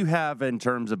 What do you have in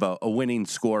terms of a winning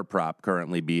score prop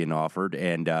currently being offered,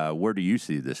 and where do you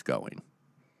see this going?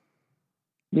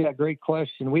 Yeah, great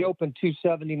question. We opened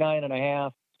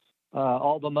 279.5.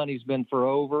 All the money's been for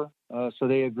over, so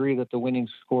they agree that the winning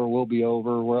score will be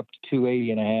over. We're up to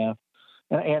 280.5.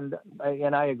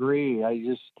 And I agree. I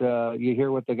just you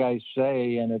hear what the guys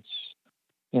say, and it's,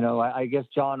 you know, I guess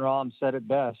John Rahm said it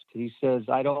best. He says,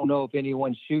 I don't know if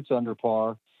anyone shoots under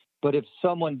par, but if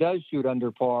someone does shoot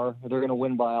under par, they're going to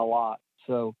win by a lot.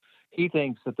 So he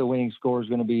thinks that the winning score is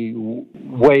going to be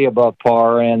way above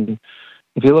par. And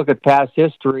if you look at past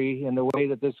history and the way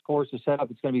that this course is set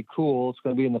up, it's going to be cool. It's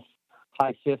going to be in the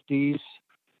high 50s.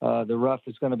 The rough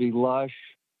is going to be lush.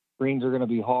 Greens are going to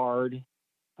be hard.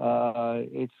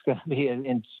 It's going to be an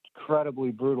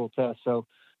incredibly brutal test. So,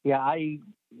 yeah,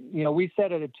 we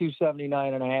set it at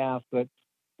 279.5, but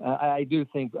I do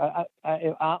think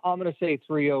I'm going to say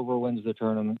 3 over wins the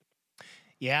tournament.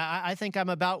 Yeah, I think I'm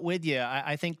about with you.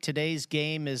 I think today's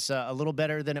game is a little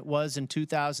better than it was in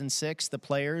 2006. The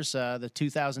players, the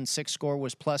 2006 score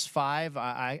was +5.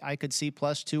 I could see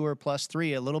 +2 or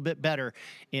 +3, a little bit better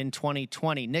in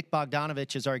 2020. Nick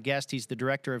Bogdanovich is our guest. He's the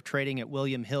director of trading at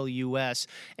William Hill US.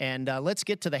 And let's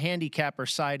get to the handicapper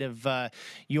side of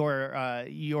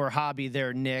your hobby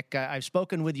there, Nick. I've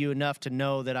spoken with you enough to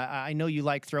know that I know you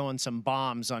like throwing some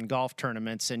bombs on golf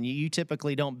tournaments, and you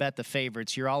typically don't bet the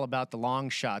favorites. You're all about the long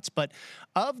shots. But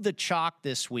of the chalk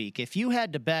this week, if you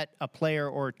had to bet a player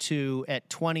or two at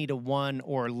 20-1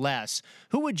 or less,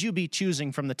 who would you be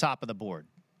choosing from the top of the board?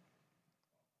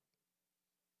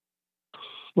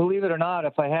 Believe it or not,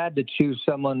 if I had to choose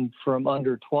someone from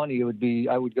under 20,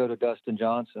 I would go to Dustin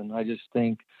Johnson. I just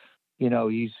think,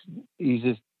 he's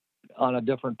just on a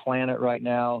different planet right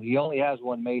now. He only has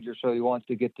one major, so he wants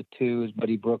to get to 2. His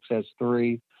buddy Brooks has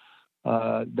 3.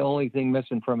 The only thing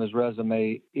missing from his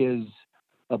resume is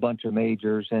a bunch of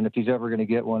majors, and if he's ever going to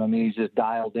get one, he's just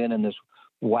dialed in this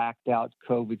whacked out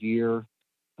COVID year.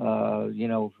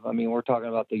 We're talking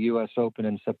about the U.S. Open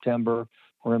in September.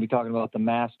 We're going to be talking about the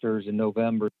Masters in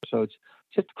November. So it's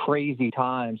just crazy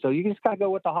time. So you just got to go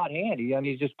with the hot hand.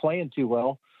 He's just playing too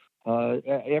well.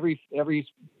 Every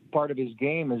part of his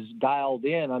game is dialed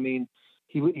in.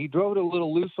 He drove it a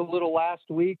little loose a little last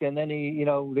week, and then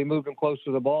they moved him close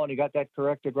to the ball, and he got that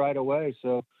corrected right away.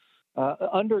 So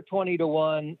under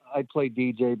 20-1, I'd play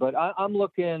DJ, but I'm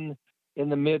looking in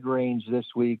the mid range this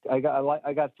week. I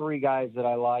got 3 guys that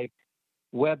I like.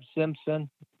 Webb Simpson.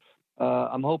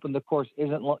 I'm hoping the course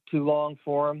isn't too long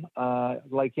for him. I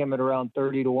like him at around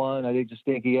 30-1. I just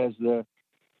think he has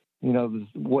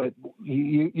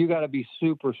you got to be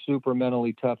super, super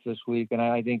mentally tough this week, and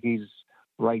I think he's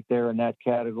right there in that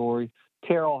category.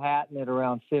 Terrell Hatton at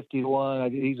around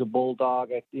 50-1. He's a bulldog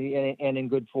and in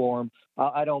good form.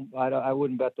 I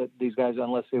wouldn't bet that these guys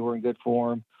unless they were in good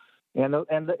form. And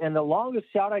the longest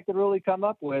shot I could really come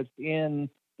up with is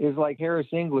like Harris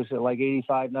English at like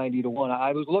 85-90-1.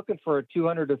 I was looking for a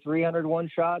 200 to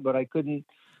 300-1 shot, but I couldn't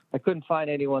find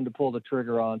anyone to pull the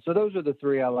trigger on. So those are the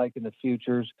 3 I like in the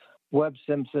futures: Webb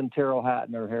Simpson, Terrell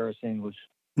Hatton, or Harris English.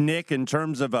 Nick, in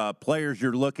terms of players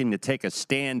you're looking to take a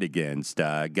stand against,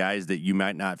 guys that you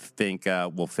might not think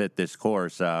will fit this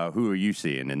course, who are you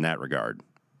seeing in that regard?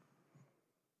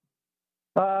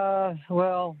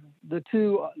 Well, the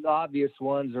 2 obvious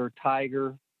ones are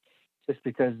Tiger, just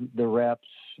because the reps.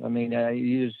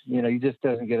 He just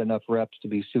doesn't get enough reps to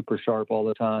be super sharp all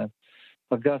the time.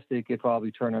 Augusta could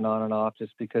probably turn it on and off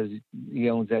just because he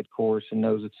owns that course and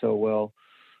knows it so well.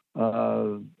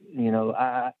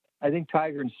 I think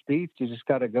Tiger and Spieth, you just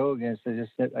got to go against.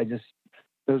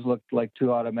 Those look like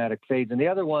 2 automatic fades. And the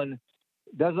other one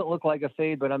doesn't look like a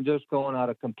fade, but I'm just going out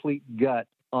of complete gut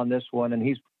on this one.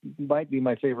 And might be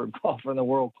my favorite golfer in the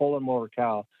world, Collin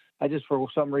Morikawa. I just, for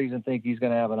some reason, think he's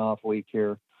going to have an off week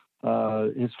here.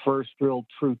 His first real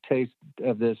true taste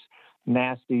of this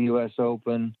nasty U.S.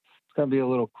 Open. It's going to be a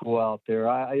little cool out there.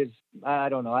 I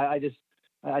don't know. I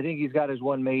think he's got his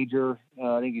one major.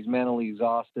 I think he's mentally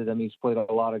exhausted. He's played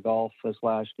a lot of golf this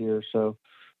last year. So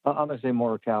I'm going to say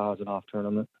Morikawa has an off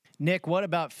tournament. Nick, what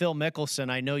about Phil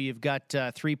Mickelson? I know you've got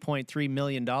 $3.3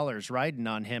 million riding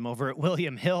on him over at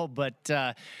William Hill,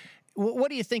 but what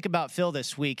do you think about Phil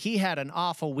this week? He had an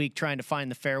awful week trying to find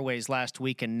the fairways last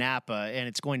week in Napa, and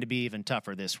it's going to be even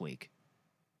tougher this week.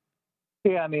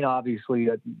 Yeah, obviously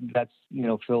that's,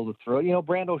 Phil to throw.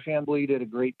 Brandel Chambly did a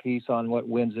great piece on what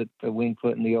wins at the Winged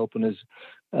Foot in the Open is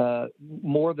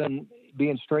more than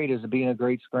being straight is being a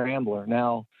great scrambler.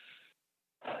 Now,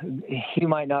 he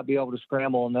might not be able to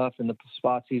scramble enough in the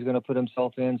spots he's going to put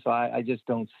himself in, so I just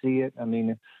don't see it.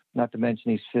 Not to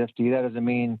mention he's 50. That doesn't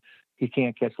mean he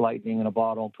can't catch lightning in a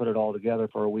bottle and put it all together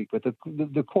for a week, but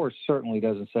the course certainly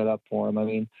doesn't set up for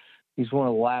him. He's one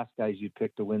of the last guys you'd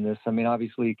pick to win this.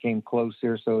 Obviously he came close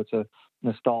here, so it's a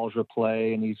nostalgia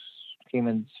play, and he's came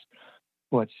in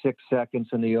 6 seconds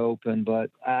in the Open.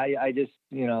 But I just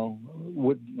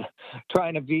would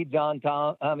trying to beat Dustin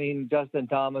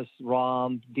Thomas,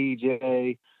 Rahm,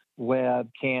 DJ, Webb,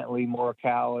 Cantley,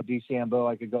 Morikawa, DeChambeau.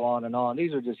 I could go on and on.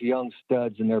 These are just young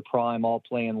studs in their prime, all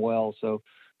playing well. So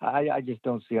I just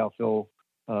don't see how Phil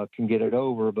can get it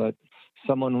over, but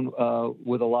someone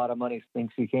with a lot of money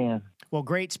thinks he can. Well,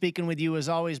 great speaking with you as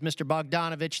always, Mr.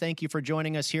 Bogdanovich. Thank you for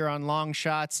joining us here on Long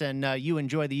Shots, and you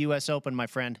enjoy the U.S. Open, my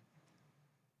friend.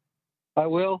 I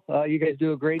will. You guys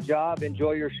do a great job.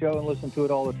 Enjoy your show and listen to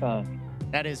it all the time.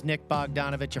 That is Nick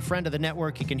Bogdanovich, a friend of the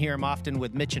network. You can hear him often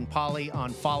with Mitch and Polly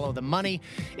on Follow the Money.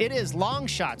 It is Long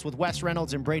Shots with Wes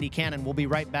Reynolds and Brady Cannon. We'll be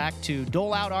right back to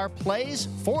dole out our plays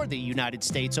for the United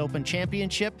States Open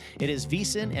Championship. It is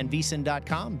VSiN and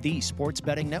VSiN.com, the sports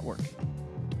betting network.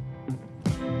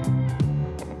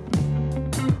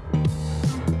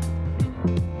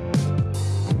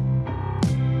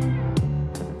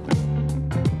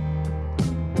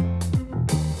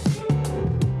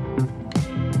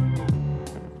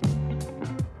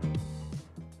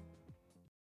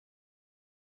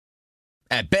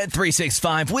 At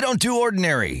Bet365, we don't do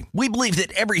ordinary. We believe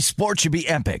that every sport should be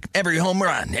epic. Every home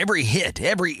run, every hit,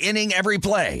 every inning, every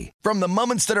play. From the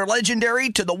moments that are legendary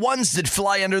to the ones that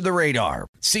fly under the radar.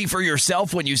 See for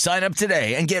yourself when you sign up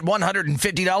today and get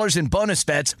 $150 in bonus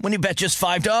bets when you bet just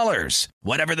 $5.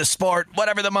 Whatever the sport,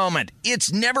 whatever the moment,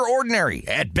 it's never ordinary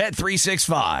at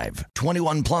Bet365.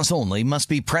 21 plus only. Must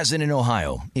be present in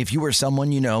Ohio. If you or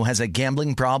someone you know has a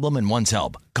gambling problem and wants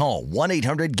help, call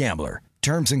 1-800-GAMBLER.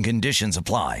 Terms and conditions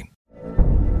apply.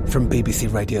 From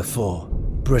BBC Radio 4,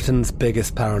 Britain's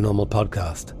biggest paranormal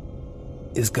podcast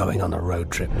is going on a road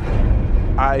trip.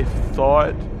 I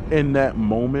thought in that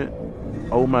moment,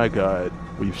 oh my God,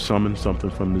 we've summoned something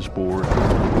from this board.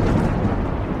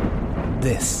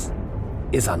 This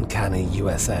is Uncanny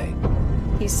USA.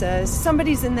 He says,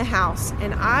 somebody's in the house,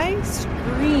 and I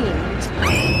screamed.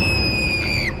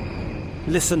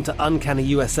 Listen to Uncanny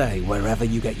USA wherever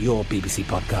you get your BBC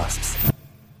podcasts,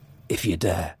 if you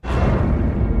dare.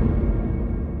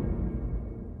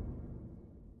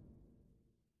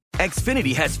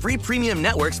 Xfinity has free premium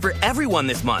networks for everyone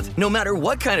this month, no matter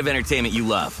what kind of entertainment you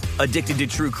love. Addicted to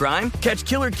true crime? Catch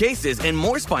killer cases and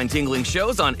more spine-tingling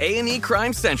shows on A&E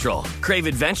Crime Central. Crave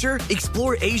adventure?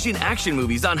 Explore Asian action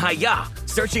movies on Hi-YAH.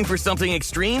 Searching for something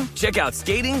extreme? Check out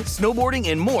skating, snowboarding,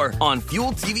 and more on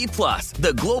Fuel TV Plus,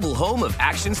 the global home of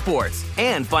action sports.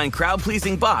 And find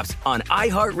crowd-pleasing bops on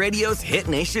iHeartRadio's Hit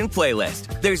Nation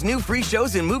playlist. There's new free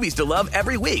shows and movies to love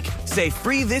every week. Say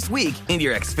free this week in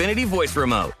your Xfinity voice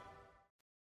remote.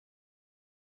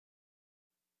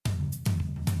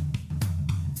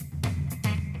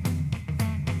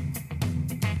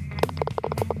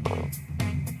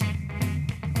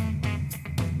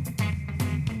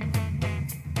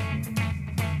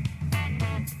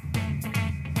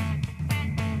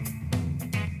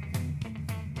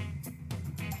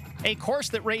 A course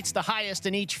that rates the highest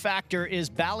in each factor is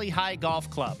Bali High Golf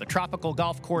Club, a tropical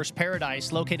golf course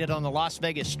paradise located on the Las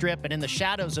Vegas Strip and in the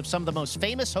shadows of some of the most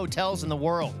famous hotels in the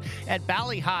world. At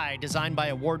Bali High, designed by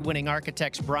award-winning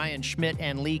architects Brian Schmidt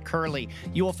and Lee Curley,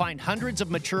 you will find hundreds of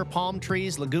mature palm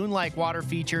trees, lagoon-like water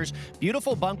features,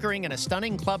 beautiful bunkering, and a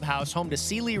stunning clubhouse home to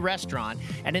Sealy Restaurant,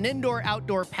 and an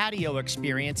indoor-outdoor patio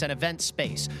experience and event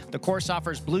space. The course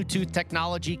offers Bluetooth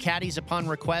technology, caddies upon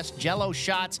request, Jell-O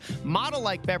shots,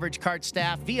 model-like beverage cart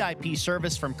staff, VIP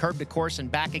service from curb to course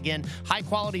and back again,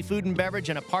 high-quality food and beverage,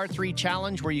 and a par 3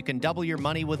 challenge where you can double your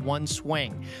money with one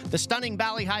swing. The stunning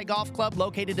Bali High Golf Club,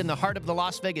 located in the heart of the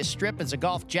Las Vegas Strip, is a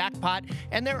golf jackpot,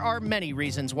 and there are many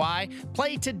reasons why.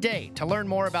 Play today. To learn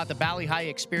more about the Bali High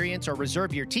experience or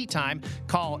reserve your tee time,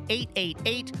 call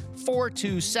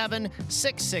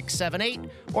 888-427-6678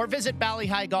 or visit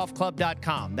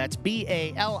BaliHighGolfClub.com. That's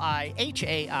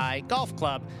BALIHAI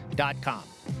Golfclub.com.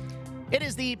 It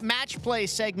is the match play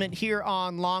segment here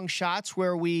on Long Shots,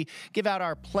 where we give out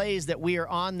our plays that we are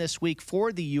on this week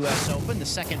for the U.S. Open, the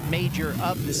second major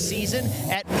of the season,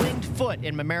 at Winged Foot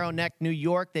in Mamaroneck, New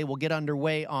York. They will get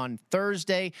underway on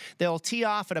Thursday. They'll tee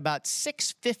off at about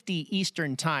 6:50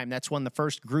 Eastern time. That's when the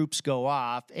first groups go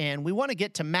off. And we want to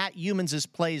get to Matt Youmans'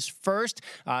 plays first.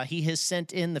 He has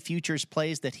sent in the futures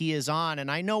plays that he is on, and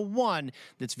I know one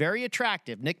that's very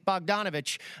attractive. Nick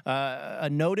Bogdanovich, a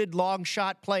noted long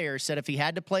shot player, said if he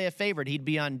had to play a favorite, he'd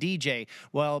be on DJ.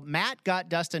 Well, Matt got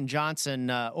Dustin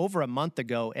Johnson over a month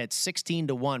ago at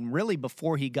 16-1, really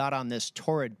before he got on this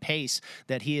torrid pace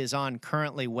that he is on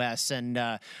currently, Wes. And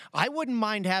I wouldn't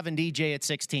mind having DJ at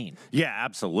 16. Yeah,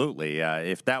 absolutely.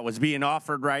 If that was being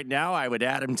offered right now, I would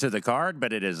add him to the card,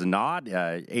 but it is not.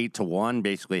 8-1,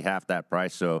 basically half that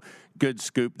price. So good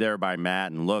scoop there by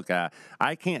Matt. And look,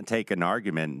 I can't take an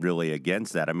argument really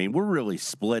against that. I mean, we're really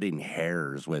splitting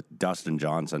hairs with Dustin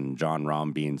Johnson and Jon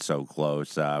Rahm being so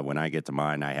close. When I get to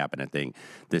mine, I happen to think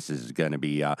this is going to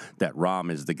be that Rahm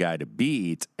is the guy to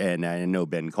beat. And I know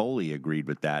Ben Coley agreed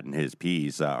with that in his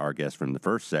piece, our guest from the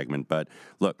first segment. But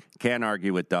look, can't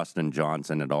argue with Dustin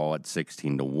Johnson at all at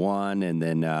 16-1. And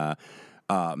then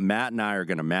Matt and I are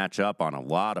going to match up on a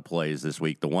lot of plays this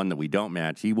week. The one that we don't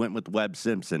match, he went with Webb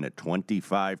Simpson at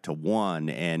 25-1.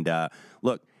 And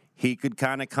look, he could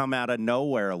kind of come out of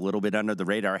nowhere a little bit under the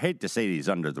radar. I hate to say he's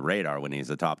under the radar when he's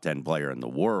a top 10 player in the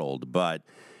world, but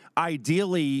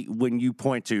ideally, when you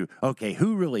point to, okay,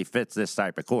 who really fits this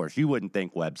type of course, you wouldn't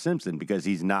think Webb Simpson because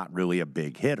he's not really a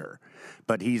big hitter,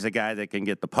 but he's a guy that can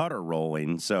get the putter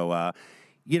rolling. So,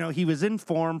 he was in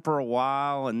form for a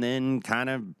while and then kind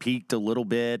of peaked a little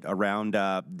bit around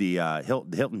the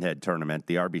Hilton Head tournament,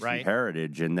 the RBC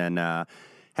Heritage, and then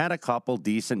had a couple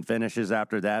decent finishes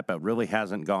after that, but really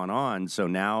hasn't gone on. So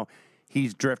now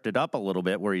he's drifted up a little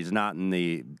bit where he's not in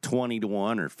the 20-1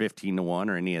 or 15-1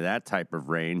 or any of that type of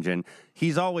range. And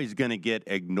he's always going to get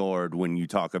ignored when you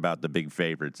talk about the big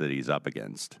favorites that he's up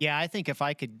against. Yeah, I think if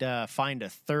I could find a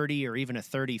 30 or even a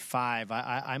 35,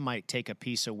 I might take a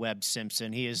piece of Webb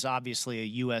Simpson. He is obviously a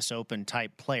U.S. Open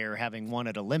type player, having won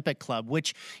at Olympic Club,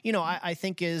 which, I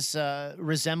think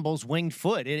resembles Winged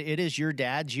Foot. It is your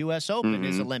dad's U.S. Open,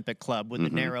 is Olympic Club with the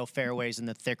narrow fairways and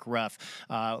the thick rough,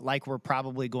 like we're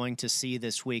probably going to see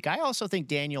this week. I also think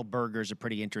Daniel Berger's a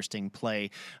pretty interesting play.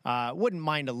 Wouldn't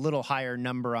mind a little higher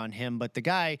number on him, but the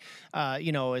guy,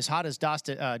 as hot as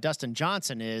Dustin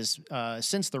Johnson is,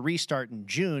 since the restart in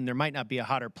June, there might not be a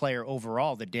hotter player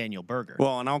overall than Daniel Berger.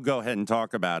 Well, and I'll go ahead and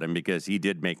talk about him because he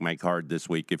did make my card this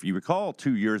week. If you recall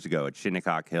 2 years ago at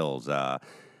Shinnecock Hills,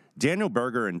 Daniel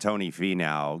Berger and Tony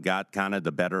Finau got kind of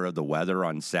the better of the weather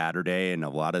on Saturday, and a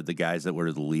lot of the guys that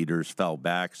were the leaders fell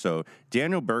back. So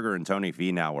Daniel Berger and Tony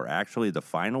Finau were actually the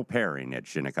final pairing at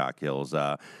Shinnecock Hills.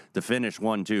 The finish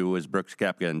 1-2 was Brooks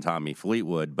Koepka and Tommy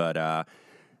Fleetwood, but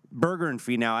Berger and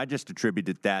Finau, I just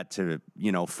attributed that to,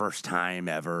 first time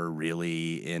ever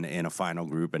really in a final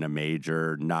group in a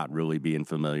major, not really being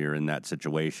familiar in that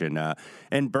situation.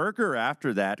 And Berger,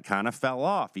 after that, kind of fell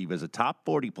off. He was a top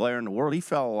 40 player in the world. He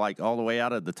fell all the way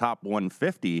out of the top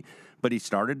 150, but he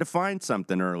started to find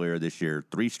something earlier this year.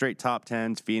 3 straight top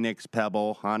 10s, Phoenix,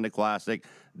 Pebble, Honda Classic.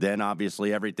 Then,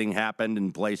 obviously, everything happened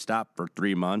and play stopped for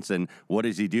 3 months. And what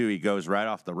does he do? He goes right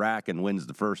off the rack and wins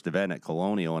the first event at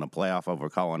Colonial in a playoff over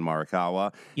Colin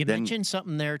Morikawa. You mentioned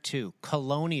something there, too.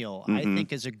 Colonial, I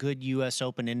think, is a good U.S.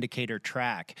 Open indicator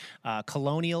track.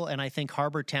 Colonial and I think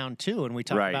Harbor Town, too. And we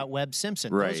talked about Webb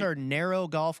Simpson. Those are narrow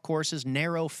golf courses,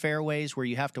 narrow fairways where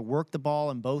you have to work the ball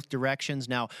in both directions.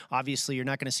 Now, obviously, you're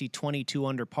not going to see 22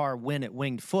 under par win at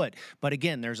Winged Foot. But,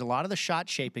 again, there's a lot of the shot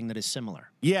shaping that is similar.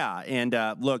 Yeah, and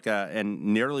look, and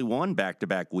nearly won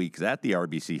back-to-back weeks at the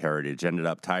RBC Heritage, ended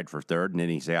up tied for third, and then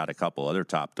he's got a couple other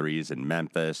top threes in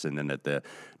Memphis and then at the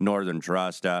Northern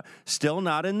Trust. Still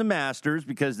not in the Masters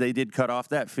because they did cut off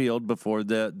that field before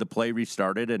the play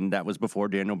restarted, and that was before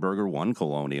Daniel Berger won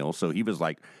Colonial, so he was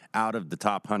out of the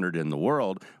top 100 in the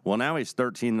world. Well, now he's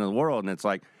 13 in the world, and it's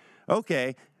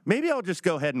okay, maybe I'll just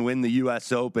go ahead and win the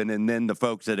U.S. Open, and then the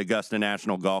folks at Augusta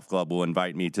National Golf Club will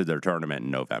invite me to their tournament in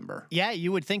November. Yeah,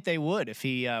 you would think they would. If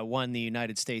he won the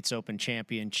United States Open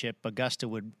Championship, Augusta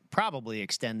would probably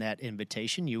extend that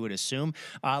invitation, you would assume.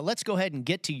 Let's go ahead and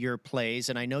get to your plays,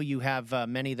 and I know you have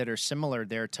many that are similar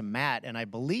there to Matt, and I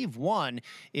believe one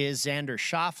is Xander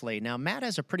Schauffele. Now, Matt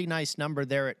has a pretty nice number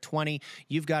there at 20.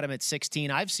 You've got him at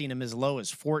 16. I've seen him as low as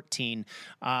 14,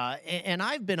 and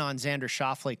I've been on Xander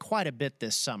Schauffele quite a bit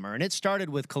this summer, and it started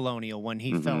with Colonial when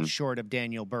he fell short of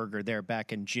Daniel Berger there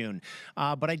back in June.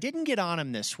 But I didn't get on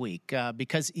him this week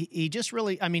because he just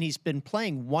really, he's been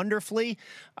playing wonderfully.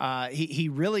 He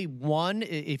really won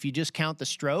if you just count the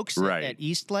strokes at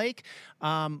East Lake.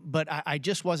 But I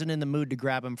just wasn't in the mood to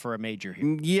grab him for a major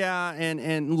here. Yeah,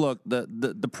 and look,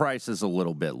 the price is a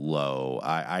little bit low.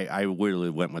 I really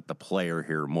went with the player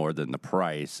here more than the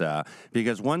price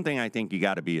because one thing I think you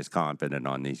got to be is confident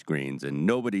on these greens, and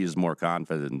nobody is more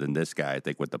confident than this guy, I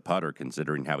think, with the putter,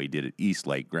 considering how he did at East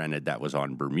Lake. Granted, that was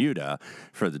on Bermuda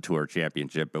for the Tour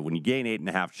Championship, but when you gain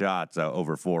 8.5 shots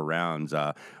over 4 rounds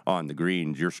on the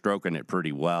greens, you're stroking it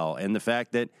pretty well. And the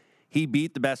fact that he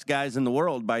beat the best guys in the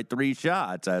world by 3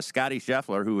 shots. Scotty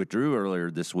Scheffler, who withdrew earlier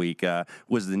this week,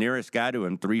 was the nearest guy to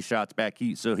him, 3 shots back.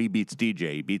 So he beats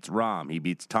DJ, he beats Rahm, he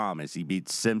beats Thomas, he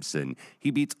beats Simpson.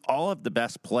 He beats all of the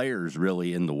best players,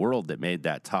 really, in the world that made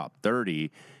that top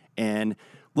 30. And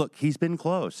look, he's been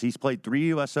close. He's played 3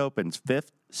 U.S. Opens,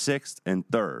 5th, 6th, and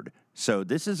 3rd. So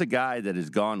this is a guy that has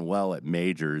gone well at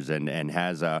majors and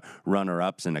has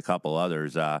runner-ups and a couple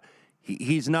others.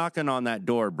 He's knocking on that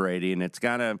door, Brady, and it's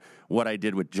kind of what I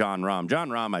did with Jon Rahm. Jon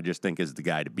Rahm, I just think, is the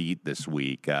guy to beat this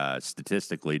week.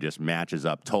 Statistically, just matches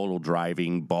up total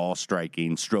driving, ball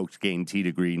striking, strokes gained, tee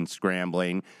to green,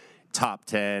 scrambling, top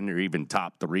 10 or even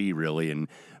top 3, really, in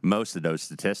most of those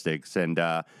statistics. And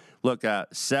Look,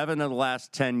 7 of the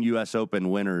last 10 U.S. Open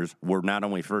winners were not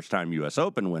only first-time U.S.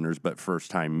 Open winners, but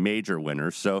first-time major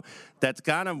winners. So that's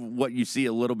kind of what you see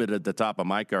a little bit at the top of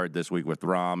my card this week with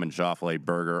Rahm and Schauffele,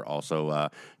 Berger, also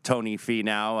Tony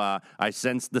Finau. I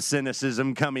sense the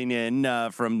cynicism coming in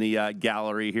from the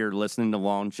gallery here listening to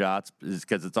Long Shots,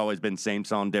 because it's always been same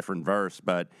song, different verse.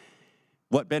 But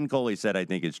what Ben Coley said, I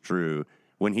think, is true.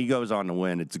 When he goes on to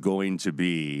win, it's going to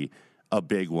be a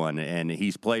big one, and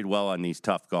he's played well on these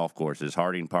tough golf courses,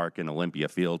 Harding Park and Olympia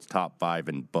Fields, top 5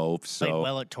 in both. So played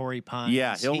well at Torrey Pines.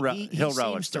 Yeah, he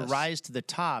seems to rise to the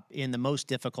top in the most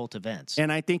difficult events.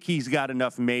 And I think he's got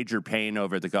enough major pain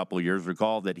over the couple of years.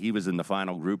 Recall that he was in the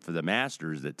final group for the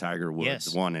Masters that Tiger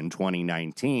Woods won in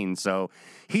 2019. So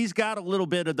he's got a little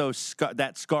bit of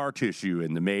that scar tissue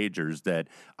in the majors that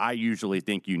I usually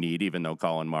think you need, even though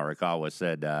Colin Morikawa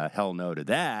said hell no to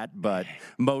that. But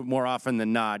more often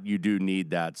than not, you do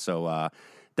need that. So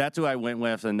that's who I went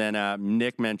with. And then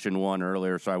Nick mentioned one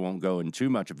earlier, so I won't go in too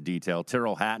much of detail.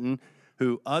 Tyrrell Hatton,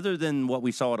 who, other than what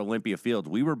we saw at Olympia Fields,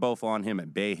 we were both on him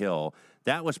at Bay Hill.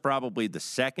 That was probably the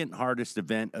second hardest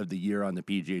event of the year on the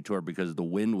PGA Tour because the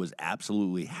wind was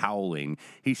absolutely howling.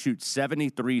 He shoots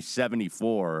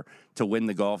 73-74 to win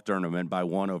the golf tournament by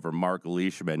 1 over Mark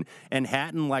Leishman. And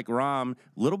Hatton, like Rahm, a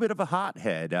little bit of a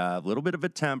hothead, a little bit of a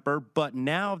temper, but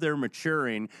now they're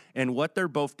maturing, and what they're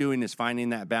both doing is finding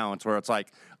that balance where it's like,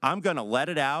 I'm going to let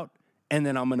it out, and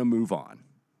then I'm going to move on.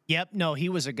 Yep. No, he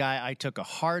was a guy I took a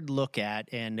hard look at,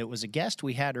 and it was a guest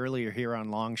we had earlier here on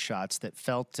Long Shots that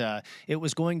felt it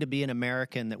was going to be an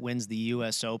American that wins the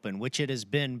U.S. Open, which it has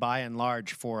been by and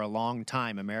large for a long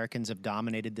time. Americans have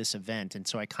dominated this event, and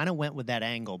so I kind of went with that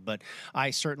angle, but I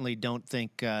certainly don't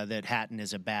think that Hatton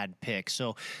is a bad pick.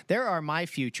 So there are my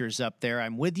futures up there.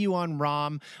 I'm with you on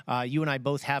Rahm. You and I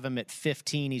both have him at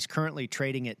 15. He's currently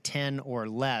trading at 10 or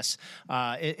less.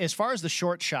 As far as the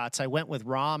short shots, I went with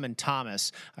Rahm and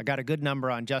Thomas. I got a good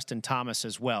number on Justin Thomas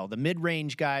as well. The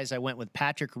mid-range guys, I went with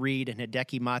Patrick Reed and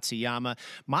Hideki Matsuyama.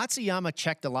 Matsuyama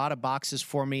checked a lot of boxes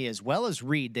for me, as well as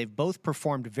Reed. They've both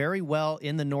performed very well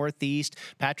in the Northeast.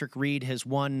 Patrick Reed has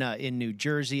won in New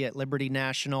Jersey at Liberty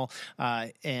National,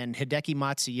 and Hideki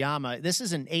Matsuyama, this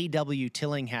is an A.W.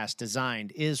 Tillinghast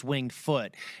designed, is winged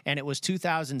foot, and it was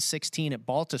 2016 at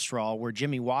Baltusrol where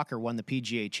Jimmy Walker won the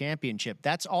PGA Championship.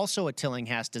 That's also a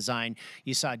Tillinghast design.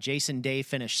 You saw Jason Day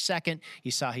finish second. You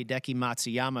saw Hideki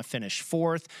Matsuyama finish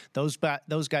 4th.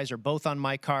 Those guys are both on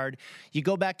my card. You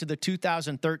go back to the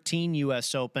 2013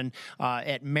 U.S. Open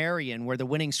at Marion, where the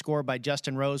winning score by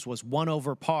Justin Rose was 1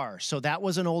 over par. So that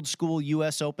was an old school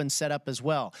U.S. Open setup as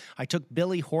well. I took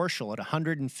Billy Horschel at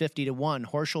 150-1.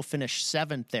 Horschel finished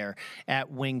 7th there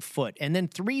at Winged Foot. And then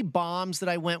 3 bombs that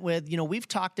I went with. You know, we've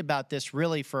talked about this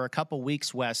really for a couple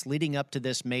weeks, Wes, leading up to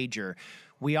this major.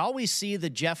 We always see the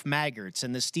Jeff Maggerts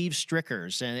and the Steve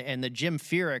Strickers and the Jim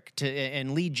Furyk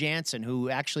and Lee Jansen,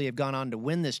 who actually have gone on to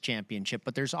win this championship.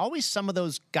 But there's always some of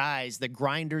those guys, the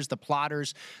grinders, the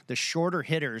plotters, the shorter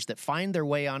hitters that find their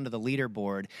way onto the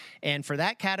leaderboard. And for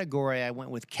that category, I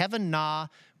went with Kevin Na,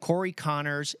 Corey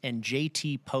Connors, and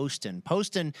JT Poston.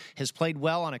 Poston has played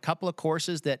well on a couple of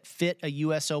courses that fit a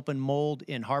U.S. Open mold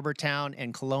in Harbortown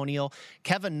and Colonial.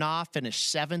 Kevin Na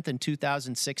finished 7th in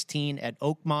 2016 at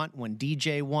Oakmont when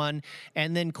DJ won.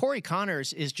 And then Corey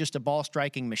Connors is just a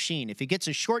ball-striking machine. If he gets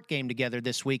his short game together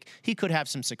this week, he could have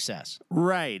some success.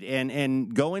 Right,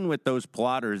 and going with those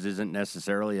plotters isn't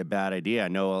necessarily a bad idea. I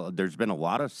know there's been a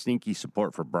lot of sneaky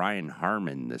support for Brian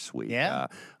Harman this week, a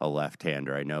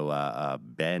left-hander. I know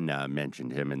Ben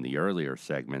mentioned him in the earlier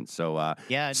segment. So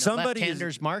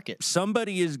left-handers market.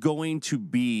 Somebody is going to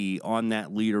be on that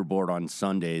leaderboard on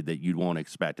Sunday that you won't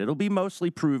expect. It'll be mostly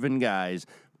proven guys,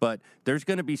 but there's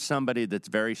going to be somebody that's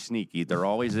very sneaky. There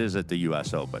always is at the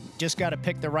U.S. Open. Just got to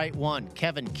pick the right one.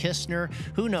 Kevin Kistner.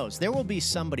 Who knows? There will be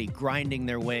somebody grinding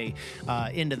their way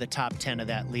into the top 10 of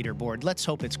that leaderboard. Let's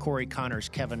hope it's Corey Connors,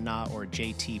 Kevin Na, or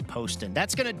JT Poston.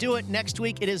 That's going to do it. Next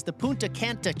week, it is the Punta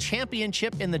Cana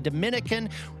Championship in the Dominican.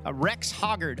 Rex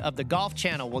Hoggard of the Golf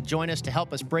Channel will join us to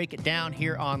help us break it down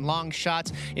here on Long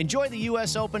Shots. Enjoy the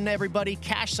U.S. Open, everybody.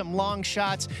 Cash some long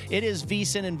shots. It is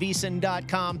VSiN and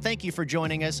VSiN.com. Thank you for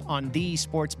joining us on the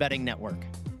Sports Betting Network.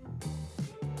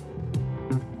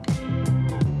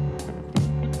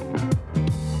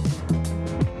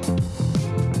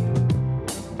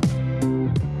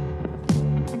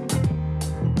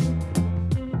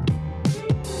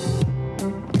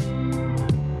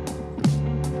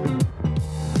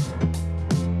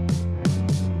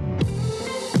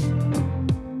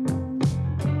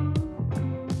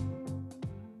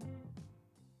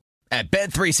 At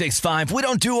Bet365, we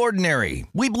don't do ordinary.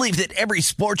 We believe that every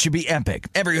sport should be epic.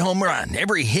 Every home run,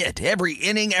 every hit, every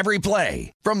inning, every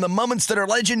play. From the moments that are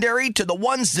legendary to the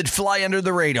ones that fly under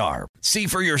the radar. See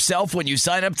for yourself when you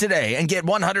sign up today and get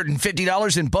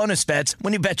 $150 in bonus bets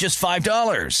when you bet just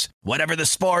 $5. Whatever the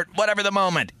sport, whatever the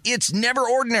moment, it's never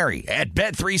ordinary at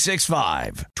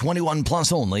Bet365. 21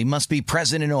 plus only. Must be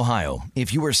present in Ohio.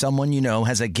 If you or someone you know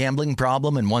has a gambling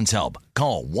problem and wants help,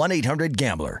 call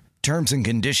 1-800-GAMBLER. Terms and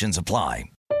conditions apply.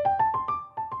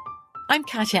 I'm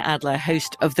Katya Adler,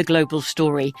 host of The Global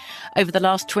Story. Over the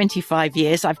last 25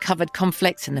 years, I've covered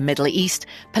conflicts in the Middle East,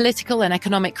 political and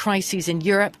economic crises in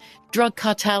Europe, drug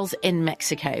cartels in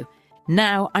Mexico.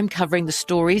 Now I'm covering the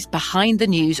stories behind the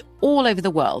news all over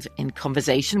the world in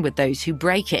conversation with those who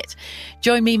break it.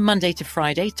 Join me Monday to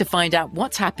Friday to find out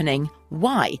what's happening,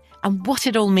 why, and what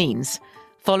it all means.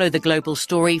 Follow The Global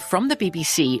Story from the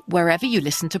BBC wherever you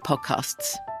listen to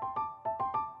podcasts.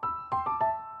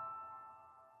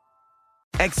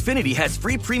 Xfinity has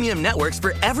free premium networks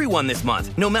for everyone this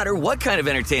month, no matter what kind of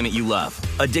entertainment you love.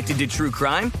 Addicted to true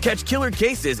crime? Catch killer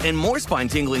cases and more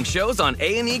spine-tingling shows on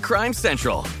A&E Crime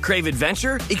Central. Crave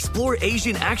adventure? Explore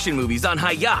Asian action movies on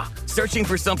Hi-YAH. Searching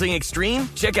for something extreme?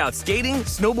 Check out skating,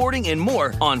 snowboarding, and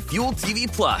more on Fuel TV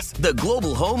Plus, the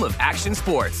global home of action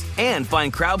sports. And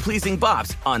find crowd-pleasing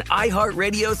bops on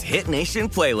iHeartRadio's Hit Nation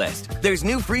playlist. There's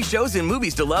new free shows and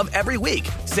movies to love every week.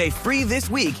 Say free this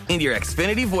week in your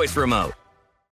Xfinity voice remote.